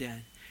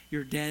dead.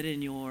 You're dead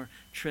in your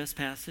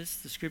trespasses.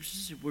 The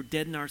scriptures, we're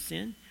dead in our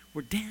sin.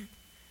 We're dead.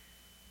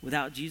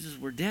 Without Jesus,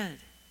 we're dead.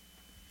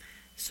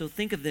 So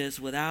think of this,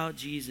 without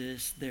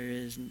Jesus, there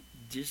is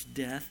just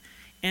death.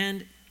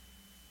 And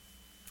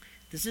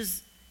this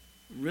is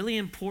really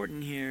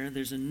important here.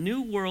 There's a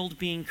new world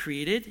being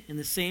created in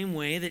the same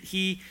way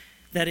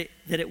that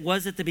it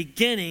was at the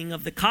beginning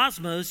of the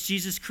cosmos.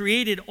 Jesus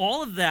created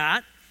all of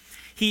that.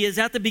 He is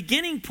at the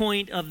beginning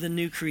point of the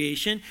new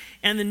creation,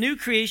 and the new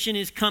creation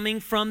is coming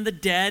from the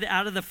dead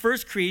out of the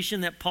first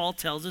creation that Paul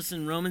tells us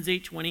in Romans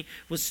 8:20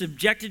 was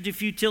subjected to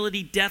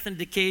futility, death, and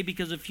decay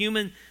because of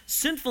human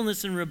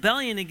sinfulness and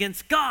rebellion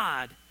against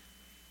God.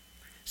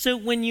 So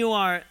when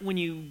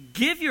you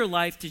give your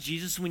life to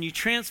Jesus, when you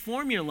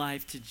transform your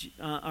life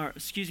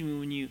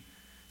when you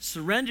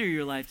surrender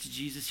your life to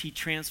Jesus, he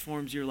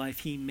transforms your life.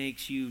 He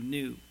makes you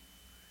new.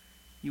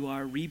 You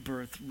are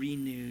rebirthed,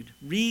 renewed,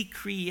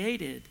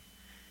 recreated.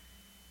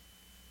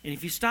 And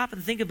if you stop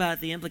and think about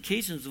the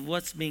implications of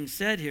what's being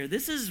said here,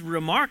 this is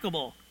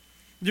remarkable.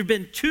 There have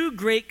been two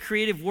great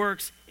creative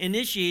works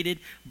initiated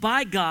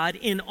by God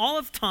in all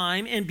of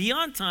time and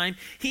beyond time.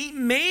 He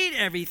made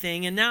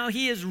everything, and now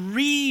he is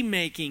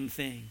remaking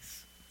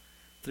things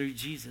through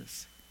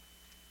Jesus.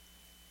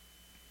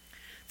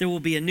 There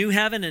will be a new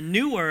heaven, a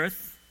new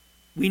earth.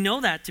 We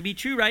know that to be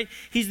true, right?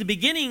 He's the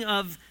beginning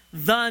of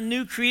the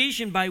new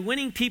creation by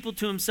winning people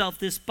to himself,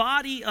 this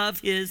body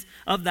of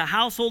the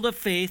household of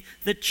faith,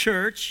 the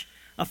church,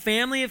 a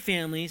family of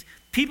families.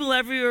 People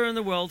everywhere in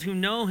the world who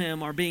know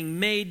him are being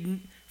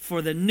made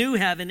for the new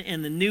heaven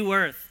and the new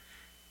earth.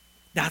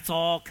 That's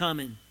all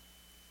coming.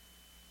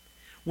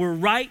 We're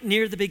right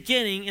near the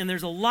beginning, and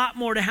there's a lot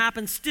more to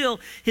happen still.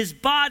 His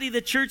body,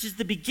 the church, is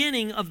the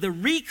beginning of the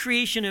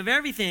recreation of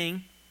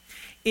everything.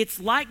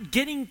 It's like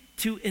getting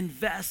to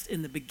invest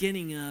in the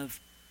beginning of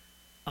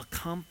a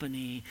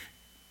company.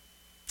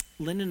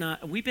 Linda and I,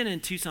 we've been in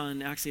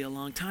Tucson actually a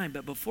long time,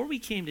 but before we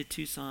came to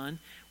Tucson,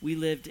 we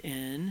lived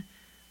in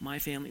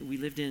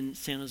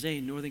San Jose,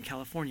 in Northern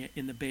California,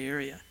 in the Bay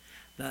Area,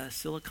 the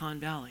Silicon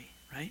Valley,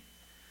 right?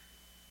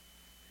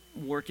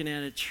 Working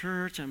at a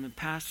church, I'm a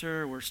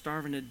pastor, we're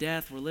starving to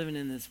death, we're living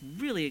in this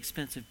really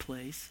expensive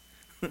place.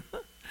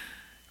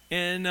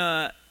 And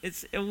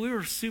we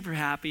were super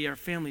happy, our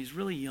family's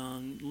really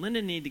young.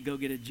 Linda needed to go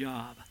get a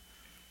job,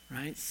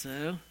 right?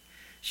 So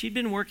she'd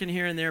been working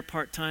here and there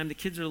part-time. The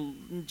kids are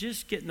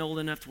just getting old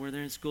enough to where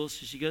they're in school,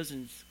 so she goes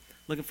and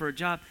looking for a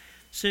job.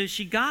 So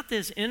she got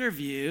this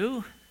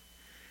interview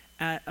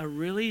at a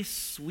really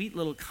sweet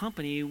little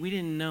company we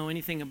didn't know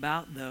anything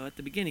about, though, at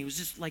the beginning. It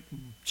was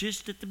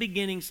just at the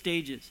beginning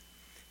stages.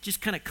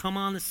 Just kind of come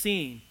on the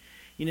scene.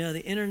 You know,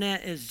 the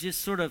internet is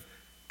just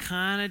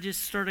kind of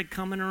just started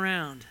coming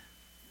around.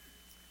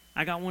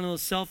 I got one of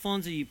those cell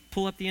phones that you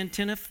pull up the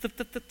antenna,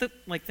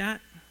 like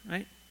that,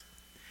 right?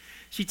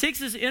 She takes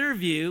this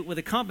interview with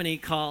a company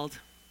called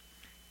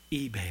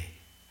eBay.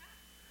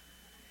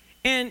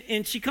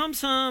 And she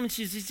comes home and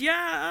she says,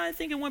 yeah, I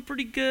think it went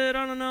pretty good.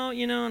 I don't know,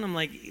 and I'm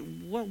like,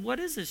 what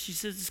is this? She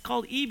says, it's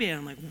called eBay.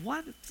 I'm like,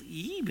 what? It's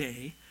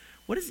eBay?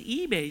 What is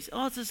eBay?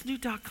 Oh, it's this new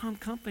 .com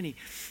company.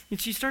 And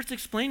she starts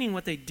explaining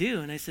what they do.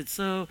 And I said,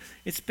 so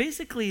it's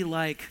basically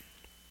like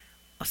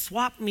a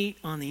swap meet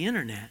on the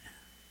internet,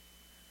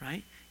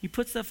 right? You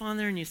put stuff on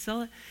there and you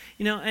sell it,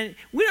 and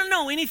we don't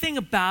know anything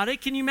about it.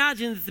 Can you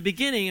imagine at the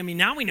beginning? I mean,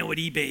 now we know what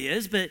eBay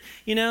is, but,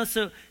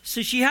 so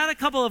she had a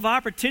couple of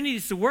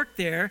opportunities to work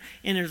there,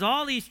 and there's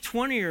all these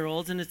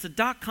 20-year-olds, and it's a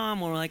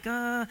 .com, and we're like,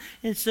 and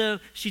so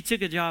she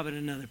took a job at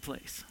another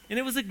place. And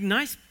it was a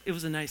nice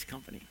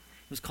company.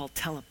 It was called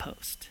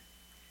Telepost.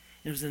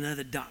 It was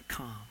another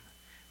 .com.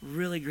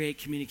 Really great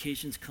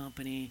communications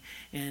company.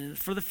 And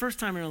for the first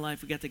time in her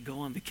life, we got to go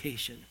on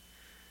vacation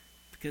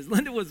because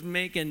Linda was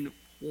making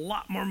a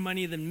lot more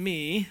money than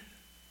me,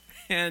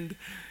 and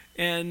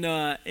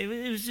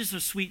it was just a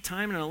sweet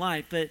time in her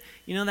life. But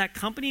that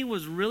company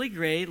was really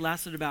great.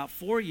 Lasted about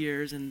 4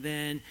 years, and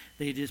then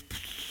they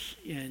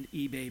and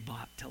eBay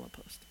bought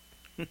Telepost.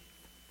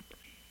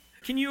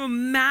 Can you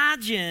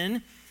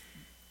imagine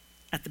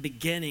at the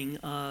beginning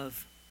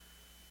of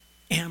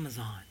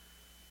Amazon?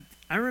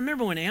 I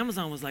remember when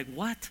Amazon was like,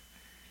 what?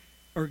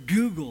 Or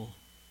Google,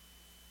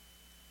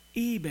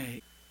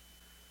 eBay,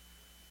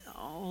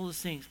 all those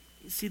things.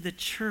 You see, the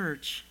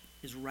church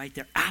is right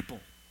there. Apple.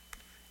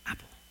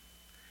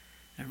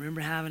 I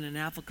remember having an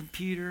Apple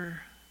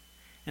computer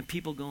and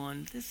people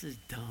going, this is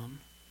dumb.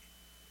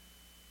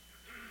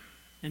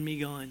 And me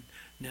going,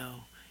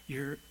 no,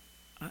 it's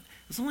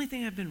the only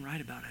thing I've been right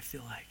about, I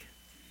feel like.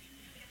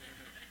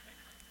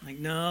 Like,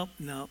 no,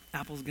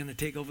 Apple's going to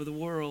take over the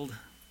world.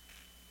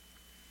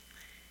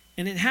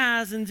 And it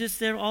has, and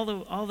just there, all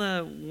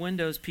the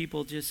Windows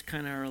people just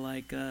kind of are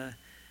like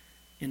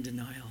in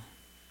denial.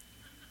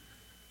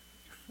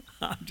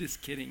 I'm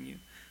just kidding you.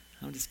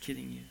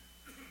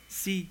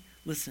 See,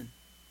 listen.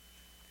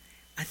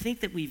 I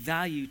think that we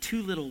value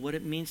too little what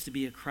it means to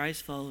be a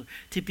Christ follower,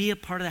 to be a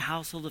part of the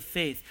household of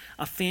faith,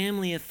 a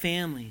family of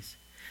families,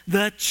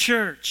 the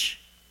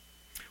church.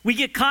 We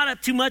get caught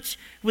up too much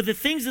with the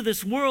things of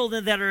this world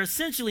that are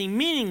essentially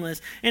meaningless,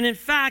 and in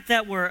fact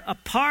that we're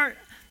apart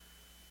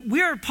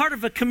We are part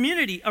of a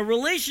community, a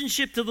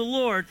relationship to the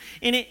Lord,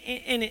 and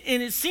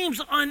it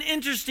seems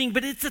uninteresting,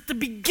 but it's at the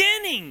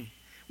beginning.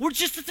 We're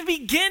just at the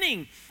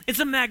beginning. It's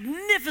a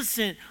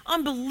magnificent,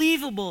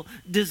 unbelievable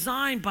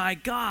design by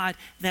God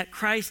that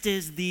Christ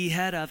is the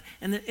head of.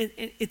 And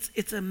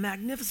it's a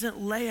magnificent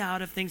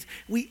layout of things.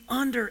 We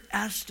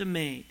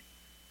underestimate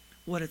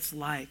what it's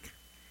like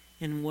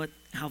and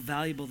how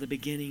valuable the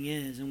beginning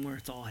is and where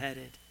it's all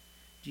headed.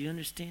 Do you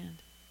understand?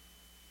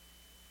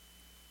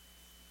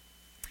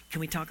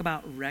 Can we talk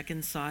about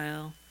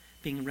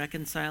being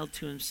reconciled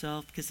to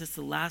himself? Because that's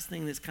the last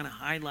thing that's kind of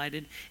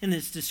highlighted in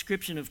this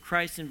description of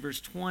Christ in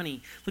verse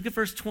 20. Look at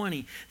verse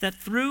 20. That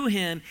through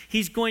him,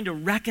 he's going to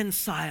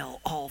reconcile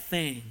all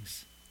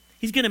things.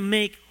 He's going to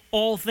make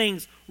all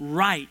things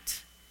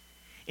right.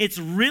 It's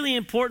really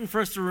important for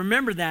us to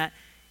remember that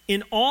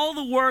in all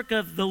the work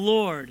of the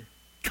Lord,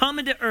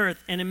 coming to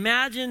earth and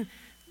imagining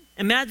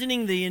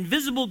the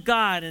invisible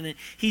God, and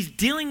he's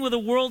dealing with a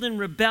world in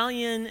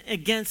rebellion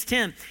against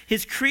him.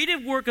 His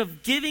creative work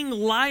of giving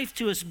life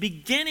to us,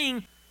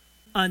 beginning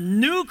a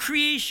new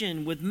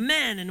creation with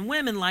men and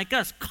women like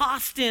us,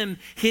 cost him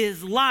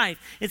his life.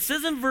 It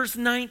says in verse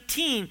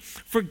 19,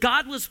 for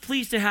God was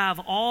pleased to have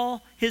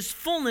all his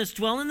fullness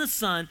dwell in the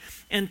Son,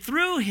 and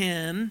through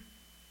him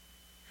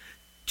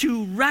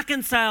to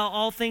reconcile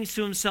all things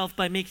to himself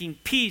by making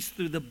peace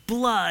through the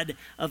blood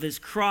of his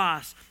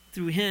cross.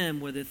 Through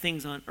him, whether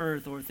things on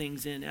earth or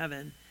things in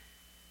heaven.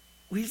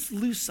 We just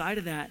lose sight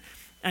of that.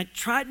 I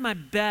tried my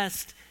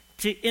best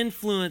to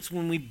influence,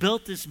 when we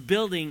built this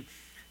building,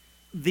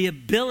 the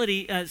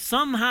ability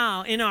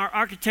somehow in our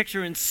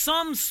architecture in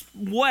some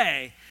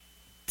way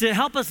to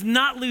help us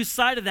not lose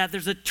sight of that.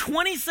 There's a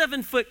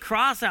 27-foot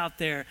cross out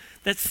there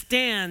that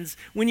stands.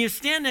 When you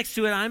stand next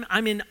to it,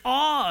 I'm in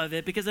awe of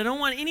it, because I don't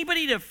want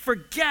anybody to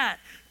forget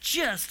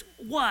just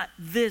what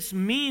this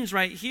means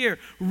right here,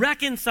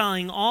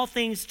 reconciling all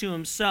things to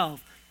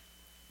himself.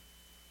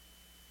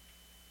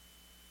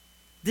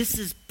 This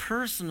is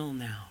personal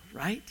now,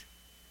 right?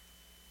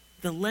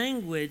 The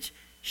language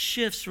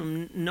shifts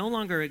from no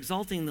longer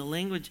exalting the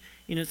language,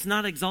 it's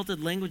not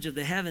exalted language of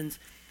the heavens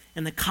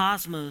and the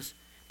cosmos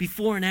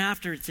before and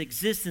after its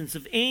existence,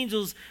 of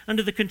angels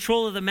under the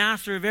control of the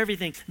master of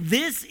everything.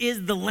 This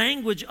is the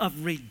language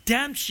of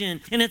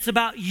redemption, and it's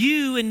about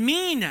you and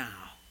me now.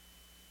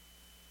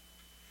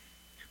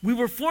 We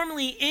were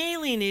formerly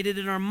alienated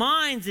in our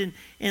minds and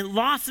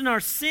lost in our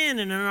sin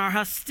and in our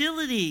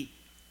hostility.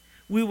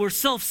 We were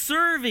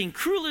self-serving,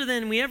 crueler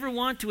than we ever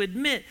want to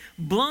admit,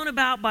 blown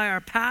about by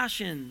our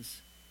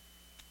passions.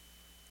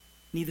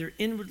 Neither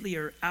inwardly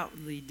or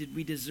outwardly did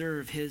we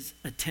deserve his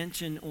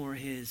attention or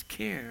his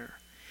care.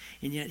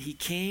 And yet he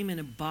came in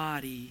a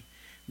body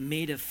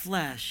made of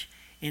flesh,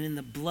 and in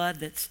the blood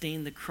that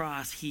stained the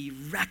cross, he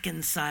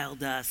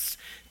reconciled us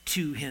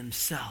to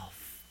himself.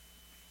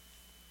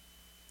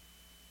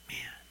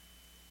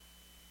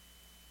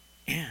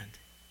 And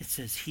it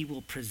says he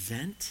will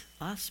present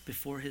us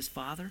before his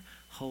Father,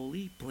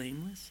 holy,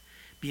 blameless,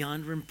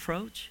 beyond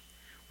reproach,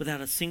 without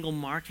a single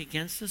mark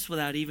against us,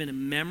 without even a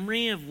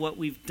memory of what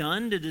we've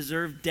done to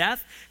deserve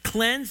death,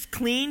 cleansed,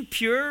 clean,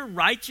 pure,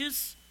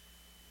 righteous,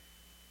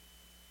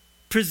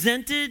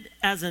 presented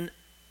as an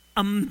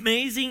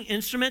amazing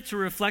instrument to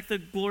reflect the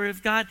glory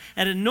of God.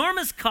 At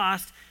enormous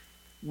cost,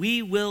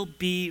 we will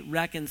be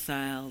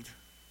reconciled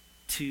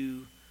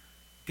to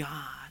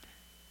God.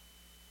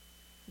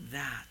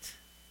 That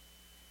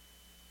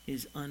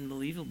is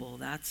unbelievable.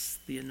 That's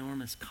the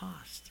enormous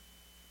cost.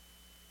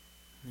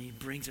 And he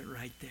brings it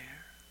right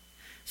there.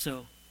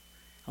 So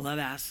I love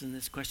asking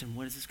this question,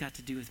 what has this got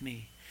to do with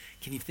me?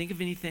 Can you think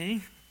of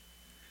anything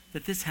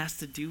that this has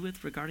to do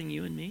with regarding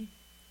you and me?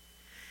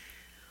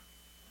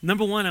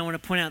 Number one, I want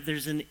to point out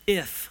there's an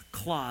if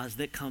clause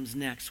that comes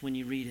next when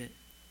you read it.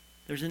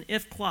 There's an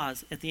if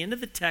clause at the end of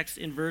the text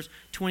in verse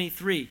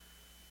 23.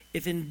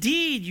 If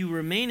indeed you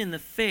remain in the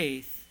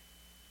faith,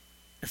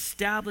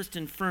 established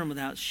and firm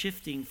without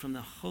shifting from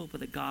the hope of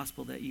the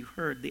gospel that you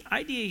heard. The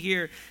idea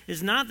here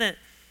is not that,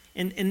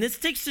 and this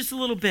takes just a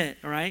little bit,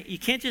 all right? You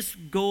can't just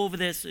go over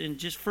this and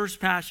just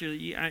first pass,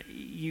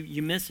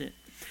 you miss it.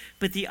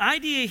 But the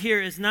idea here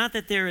is not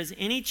that there is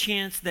any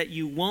chance that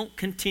you won't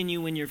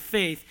continue in your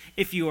faith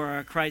if you are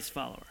a Christ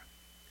follower.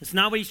 That's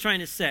not what he's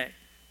trying to say.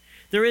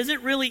 There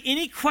isn't really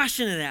any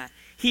question of that.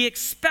 He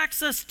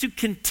expects us to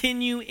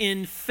continue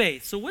in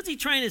faith. So what's he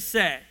trying to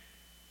say?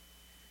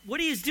 What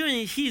he is doing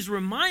is he's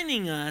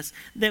reminding us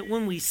that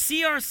when we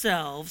see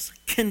ourselves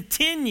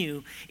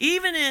continue,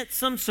 even at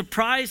some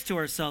surprise to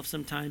ourselves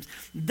sometimes,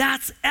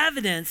 that's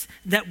evidence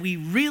that we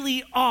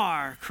really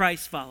are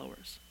Christ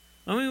followers.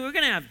 I mean, we're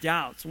going to have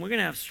doubts and we're going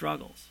to have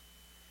struggles.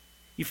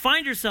 You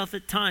find yourself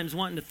at times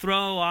wanting to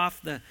throw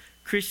off the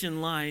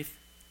Christian life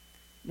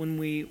when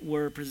we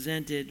were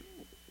presented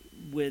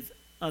with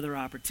other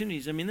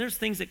opportunities. I mean, there's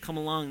things that come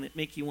along that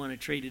make you want to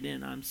trade it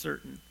in, I'm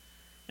certain,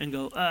 and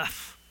go, ugh.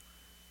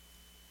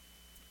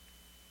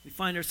 We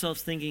find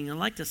ourselves thinking, I'd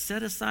like to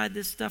set aside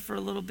this stuff for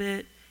a little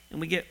bit, and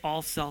we get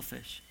all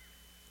selfish.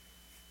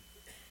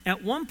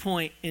 At one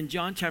point in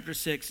John chapter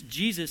 6,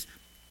 Jesus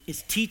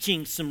is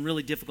teaching some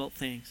really difficult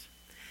things.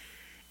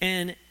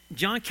 And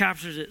John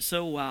captures it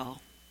so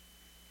well.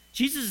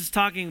 Jesus is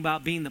talking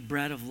about being the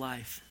bread of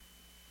life.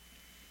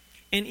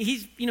 And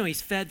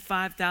he's fed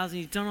 5,000.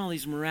 He's done all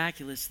these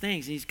miraculous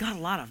things. And he's got a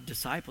lot of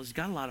disciples. He's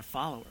got a lot of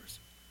followers.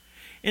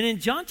 And in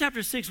John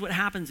chapter 6, what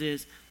happens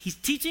is he's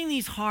teaching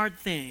these hard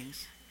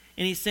things.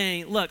 And he's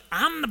saying, look,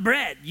 I'm the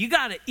bread. You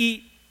got to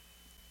eat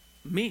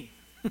me.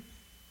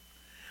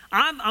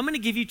 I'm going to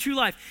give you true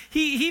life.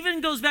 He even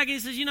goes back and he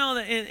says,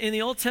 in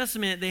the Old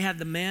Testament, they had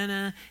the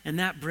manna and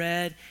that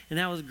bread. And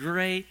that was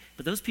great.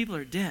 But those people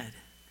are dead.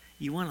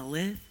 You want to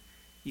live?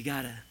 You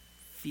got to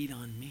feed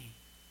on me.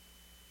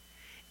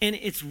 And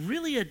it's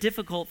really a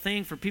difficult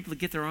thing for people to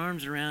get their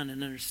arms around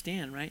and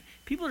understand, right?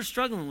 People are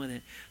struggling with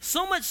it.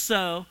 So much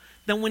so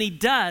that when he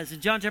does,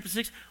 in John chapter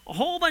 6, a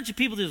whole bunch of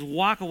people just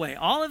walk away.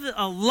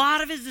 A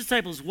lot of his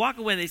disciples walk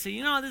away. They say,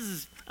 this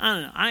is, I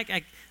don't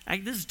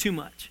know, this is too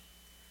much.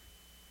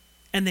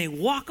 And they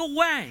walk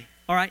away.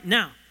 All right,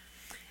 now,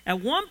 at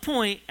one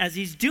point, as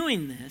he's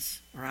doing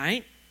this, all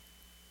right,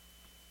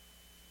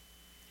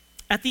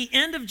 at the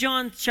end of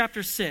John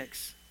chapter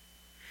 6,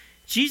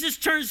 Jesus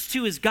turns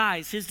to his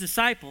guys, his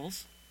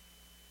disciples,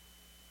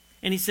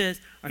 and he says,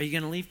 are you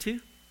going to leave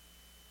too?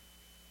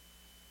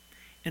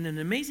 And an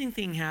amazing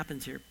thing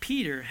happens here.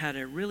 Peter had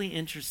a really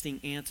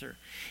interesting answer.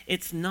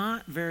 It's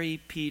not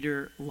very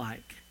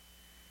Peter-like.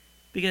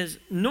 Because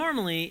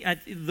normally,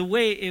 the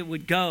way it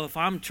would go, if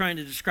I'm trying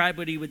to describe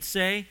what he would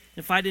say,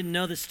 if I didn't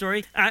know the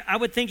story, I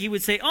would think he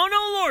would say, oh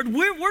no, Lord,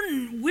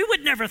 we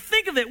would never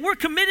think of it. We're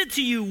committed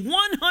to you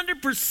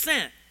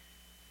 100%.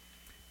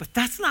 But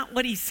that's not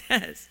what he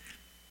says.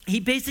 He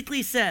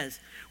basically says,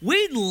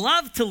 we'd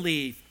love to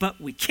leave,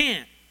 but we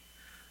can't.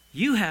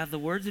 You have the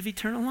words of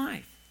eternal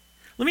life.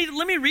 Let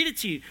me read it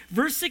to you.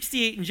 Verse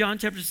 68 in John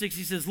chapter 6,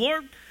 he says,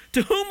 Lord,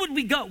 to whom would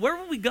we go? Where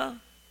would we go?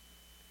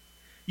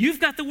 You've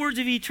got the words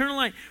of eternal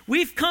life.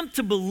 We've come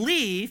to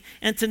believe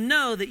and to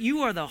know that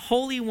you are the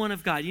Holy One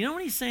of God. You know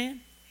what he's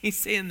saying? He's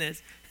saying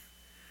this.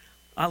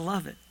 I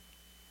love it.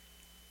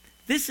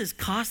 This is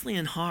costly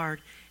and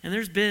hard, and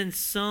there's been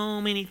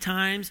so many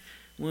times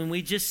when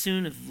we just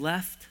soon have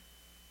left.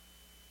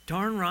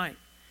 Darn right.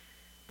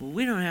 But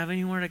we don't have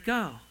anywhere to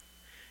go.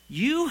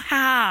 You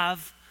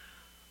have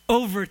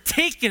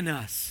overtaken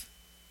us.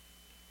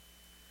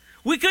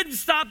 We couldn't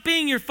stop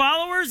being your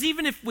followers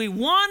even if we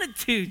wanted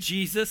to,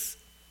 Jesus.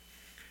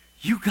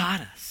 You got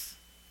us.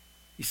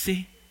 You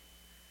see?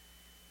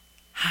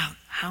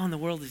 How in the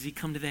world does he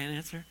come to that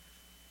answer?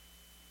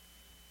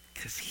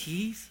 Because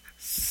he's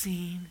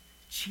seen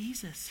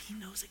Jesus. He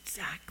knows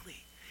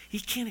exactly. He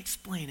can't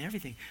explain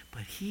everything,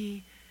 but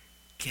he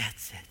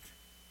gets it.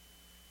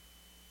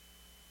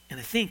 And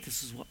I think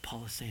this is what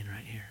Paul is saying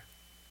right here.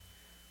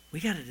 We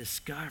got to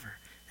discover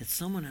that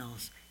someone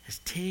else has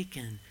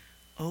taken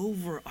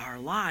over our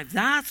lives.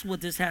 That's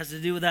what this has to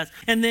do with us.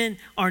 And then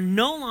are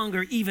no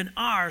longer even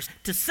ours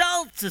to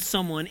sell to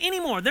someone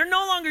anymore. They're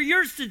no longer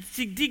yours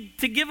to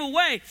give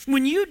away.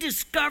 When you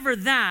discover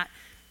that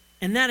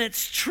and that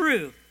it's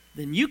true,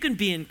 then you can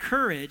be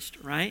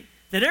encouraged, right?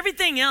 That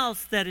everything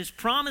else that is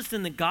promised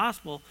in the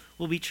gospel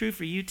will be true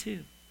for you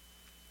too.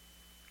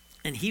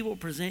 And he will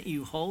present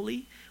you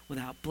holy,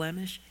 without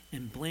blemish,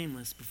 and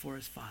blameless before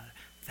his Father.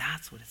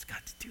 That's what it's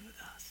got to do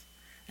with us.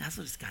 That's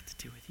what it's got to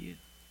do with you.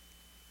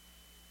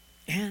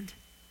 And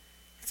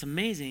it's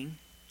amazing.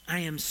 I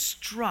am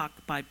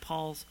struck by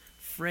Paul's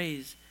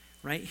phrase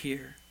right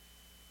here.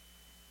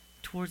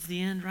 Towards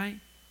the end, right?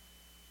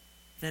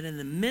 That in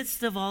the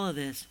midst of all of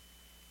this,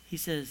 he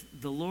says,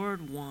 the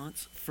Lord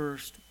wants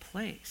first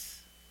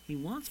place. He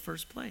wants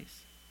first place.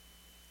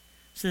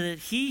 So that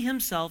he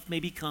himself may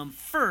become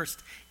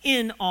first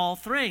in all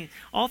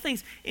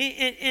things.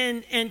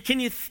 And can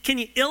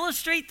you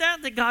illustrate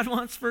that God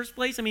wants first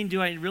place? I mean,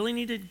 do I really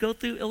need to go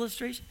through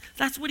illustration?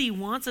 That's what he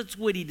wants. That's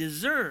what he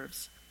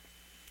deserves.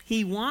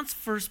 He wants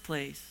first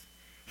place.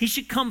 He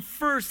should come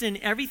first in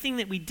everything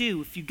that we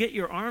do. If you get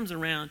your arms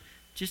around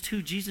just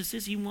who Jesus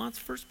is, he wants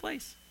first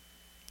place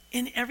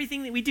in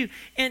everything that we do.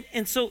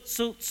 And so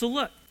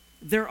look,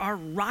 there are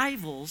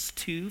rivals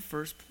to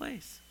first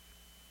place.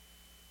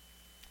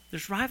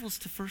 There's rivals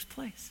to first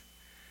place,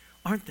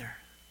 aren't there?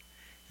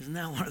 Isn't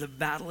that where the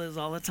battle is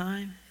all the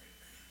time?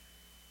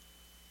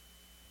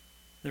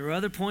 There are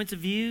other points of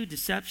view,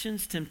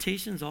 deceptions,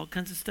 temptations, all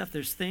kinds of stuff.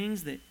 There's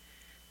things that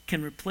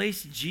can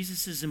replace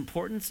Jesus'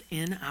 importance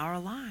in our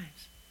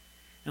lives.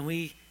 And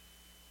we're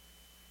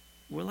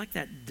like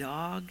that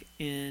dog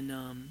in,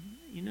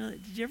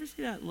 did you ever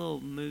see that little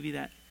movie,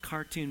 that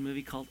cartoon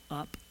movie called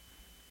Up?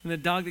 And the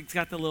dog that's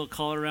got the little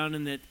collar around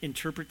him that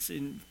interprets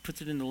and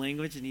puts it into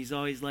language, and he's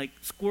always like,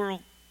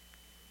 squirrel,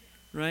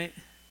 right?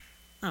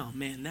 Oh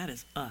man, that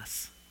is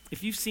us.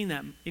 If you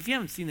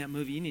haven't seen that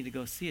movie, you need to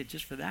go see it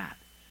just for that.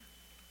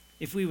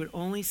 If we would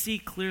only see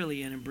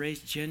clearly and embrace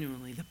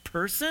genuinely the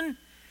person,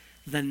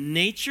 the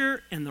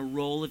nature, and the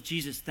role of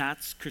Jesus,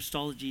 that's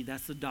Christology,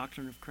 that's the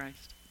doctrine of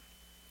Christ.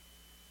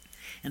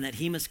 And that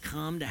he must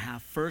come to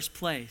have first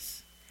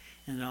place,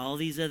 and that all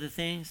these other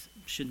things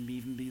shouldn't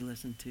even be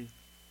listened to.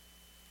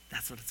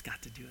 That's what it's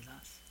got to do with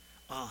us.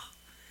 Oh,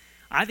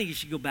 I think you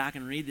should go back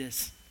and read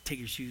this. Take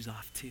your shoes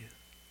off too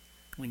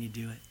when you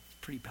do it. It's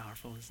pretty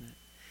powerful, isn't it?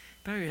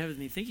 Bow your head with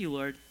me. Thank you,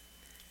 Lord.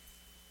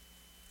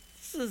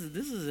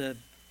 This is a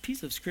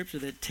piece of scripture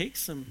that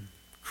takes some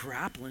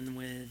grappling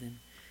with and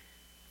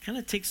kind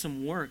of takes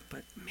some work,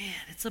 but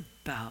man, it's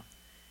about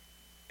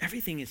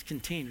everything is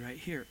contained right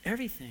here.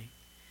 Everything.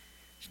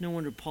 It's no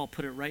wonder Paul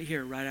put it right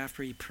here, right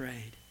after he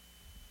prayed.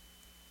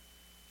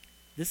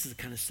 This is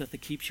the kind of stuff that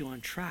keeps you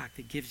on track,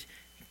 that gives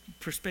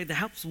perspective, that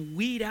helps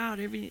weed out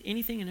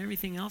anything and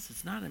everything else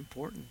that's not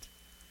important.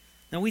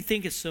 Now we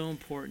think it's so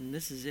important.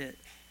 This is it.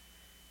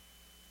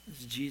 This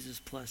is Jesus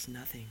plus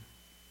nothing.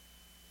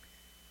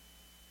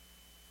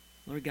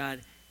 Lord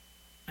God,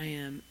 I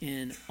am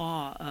in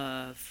awe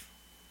of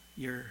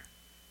your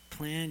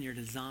plan, your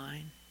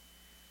design,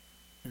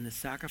 and the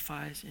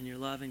sacrifice and your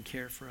love and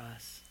care for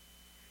us,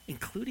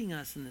 including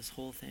us in this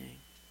whole thing.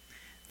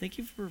 Thank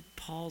you for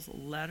Paul's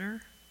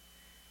letter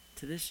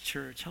to this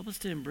church. Help us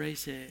to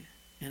embrace it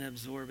and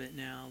absorb it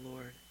now,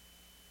 Lord,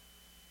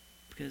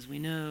 because we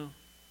know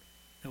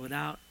that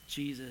without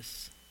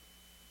Jesus,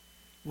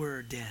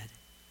 we're dead.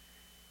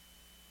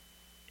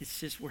 It's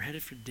just we're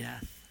headed for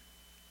death,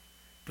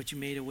 but you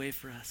made a way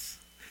for us.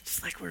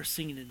 Just like we were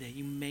singing today,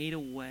 you made a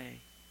way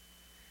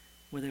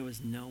where there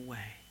was no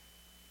way.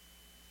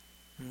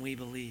 And we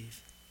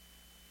believe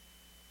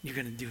you're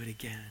going to do it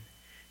again.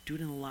 Do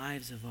it in the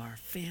lives of our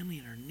family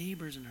and our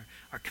neighbors and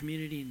our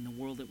community and the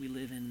world that we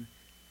live in.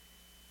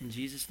 In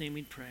Jesus' name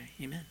we pray.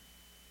 Amen.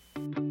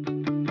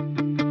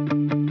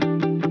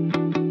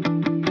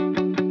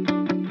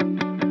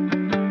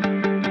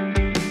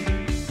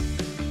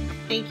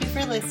 Thank you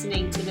for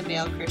listening to the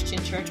Vale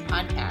Christian Church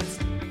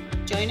podcast.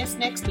 Join us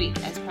next week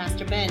as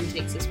Pastor Ben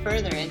takes us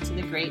further into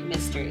the great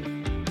mystery.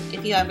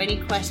 If you have any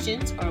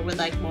questions or would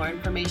like more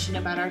information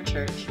about our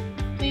church,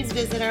 please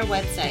visit our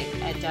website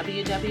at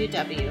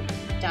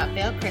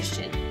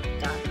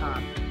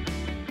www.valechristian.com.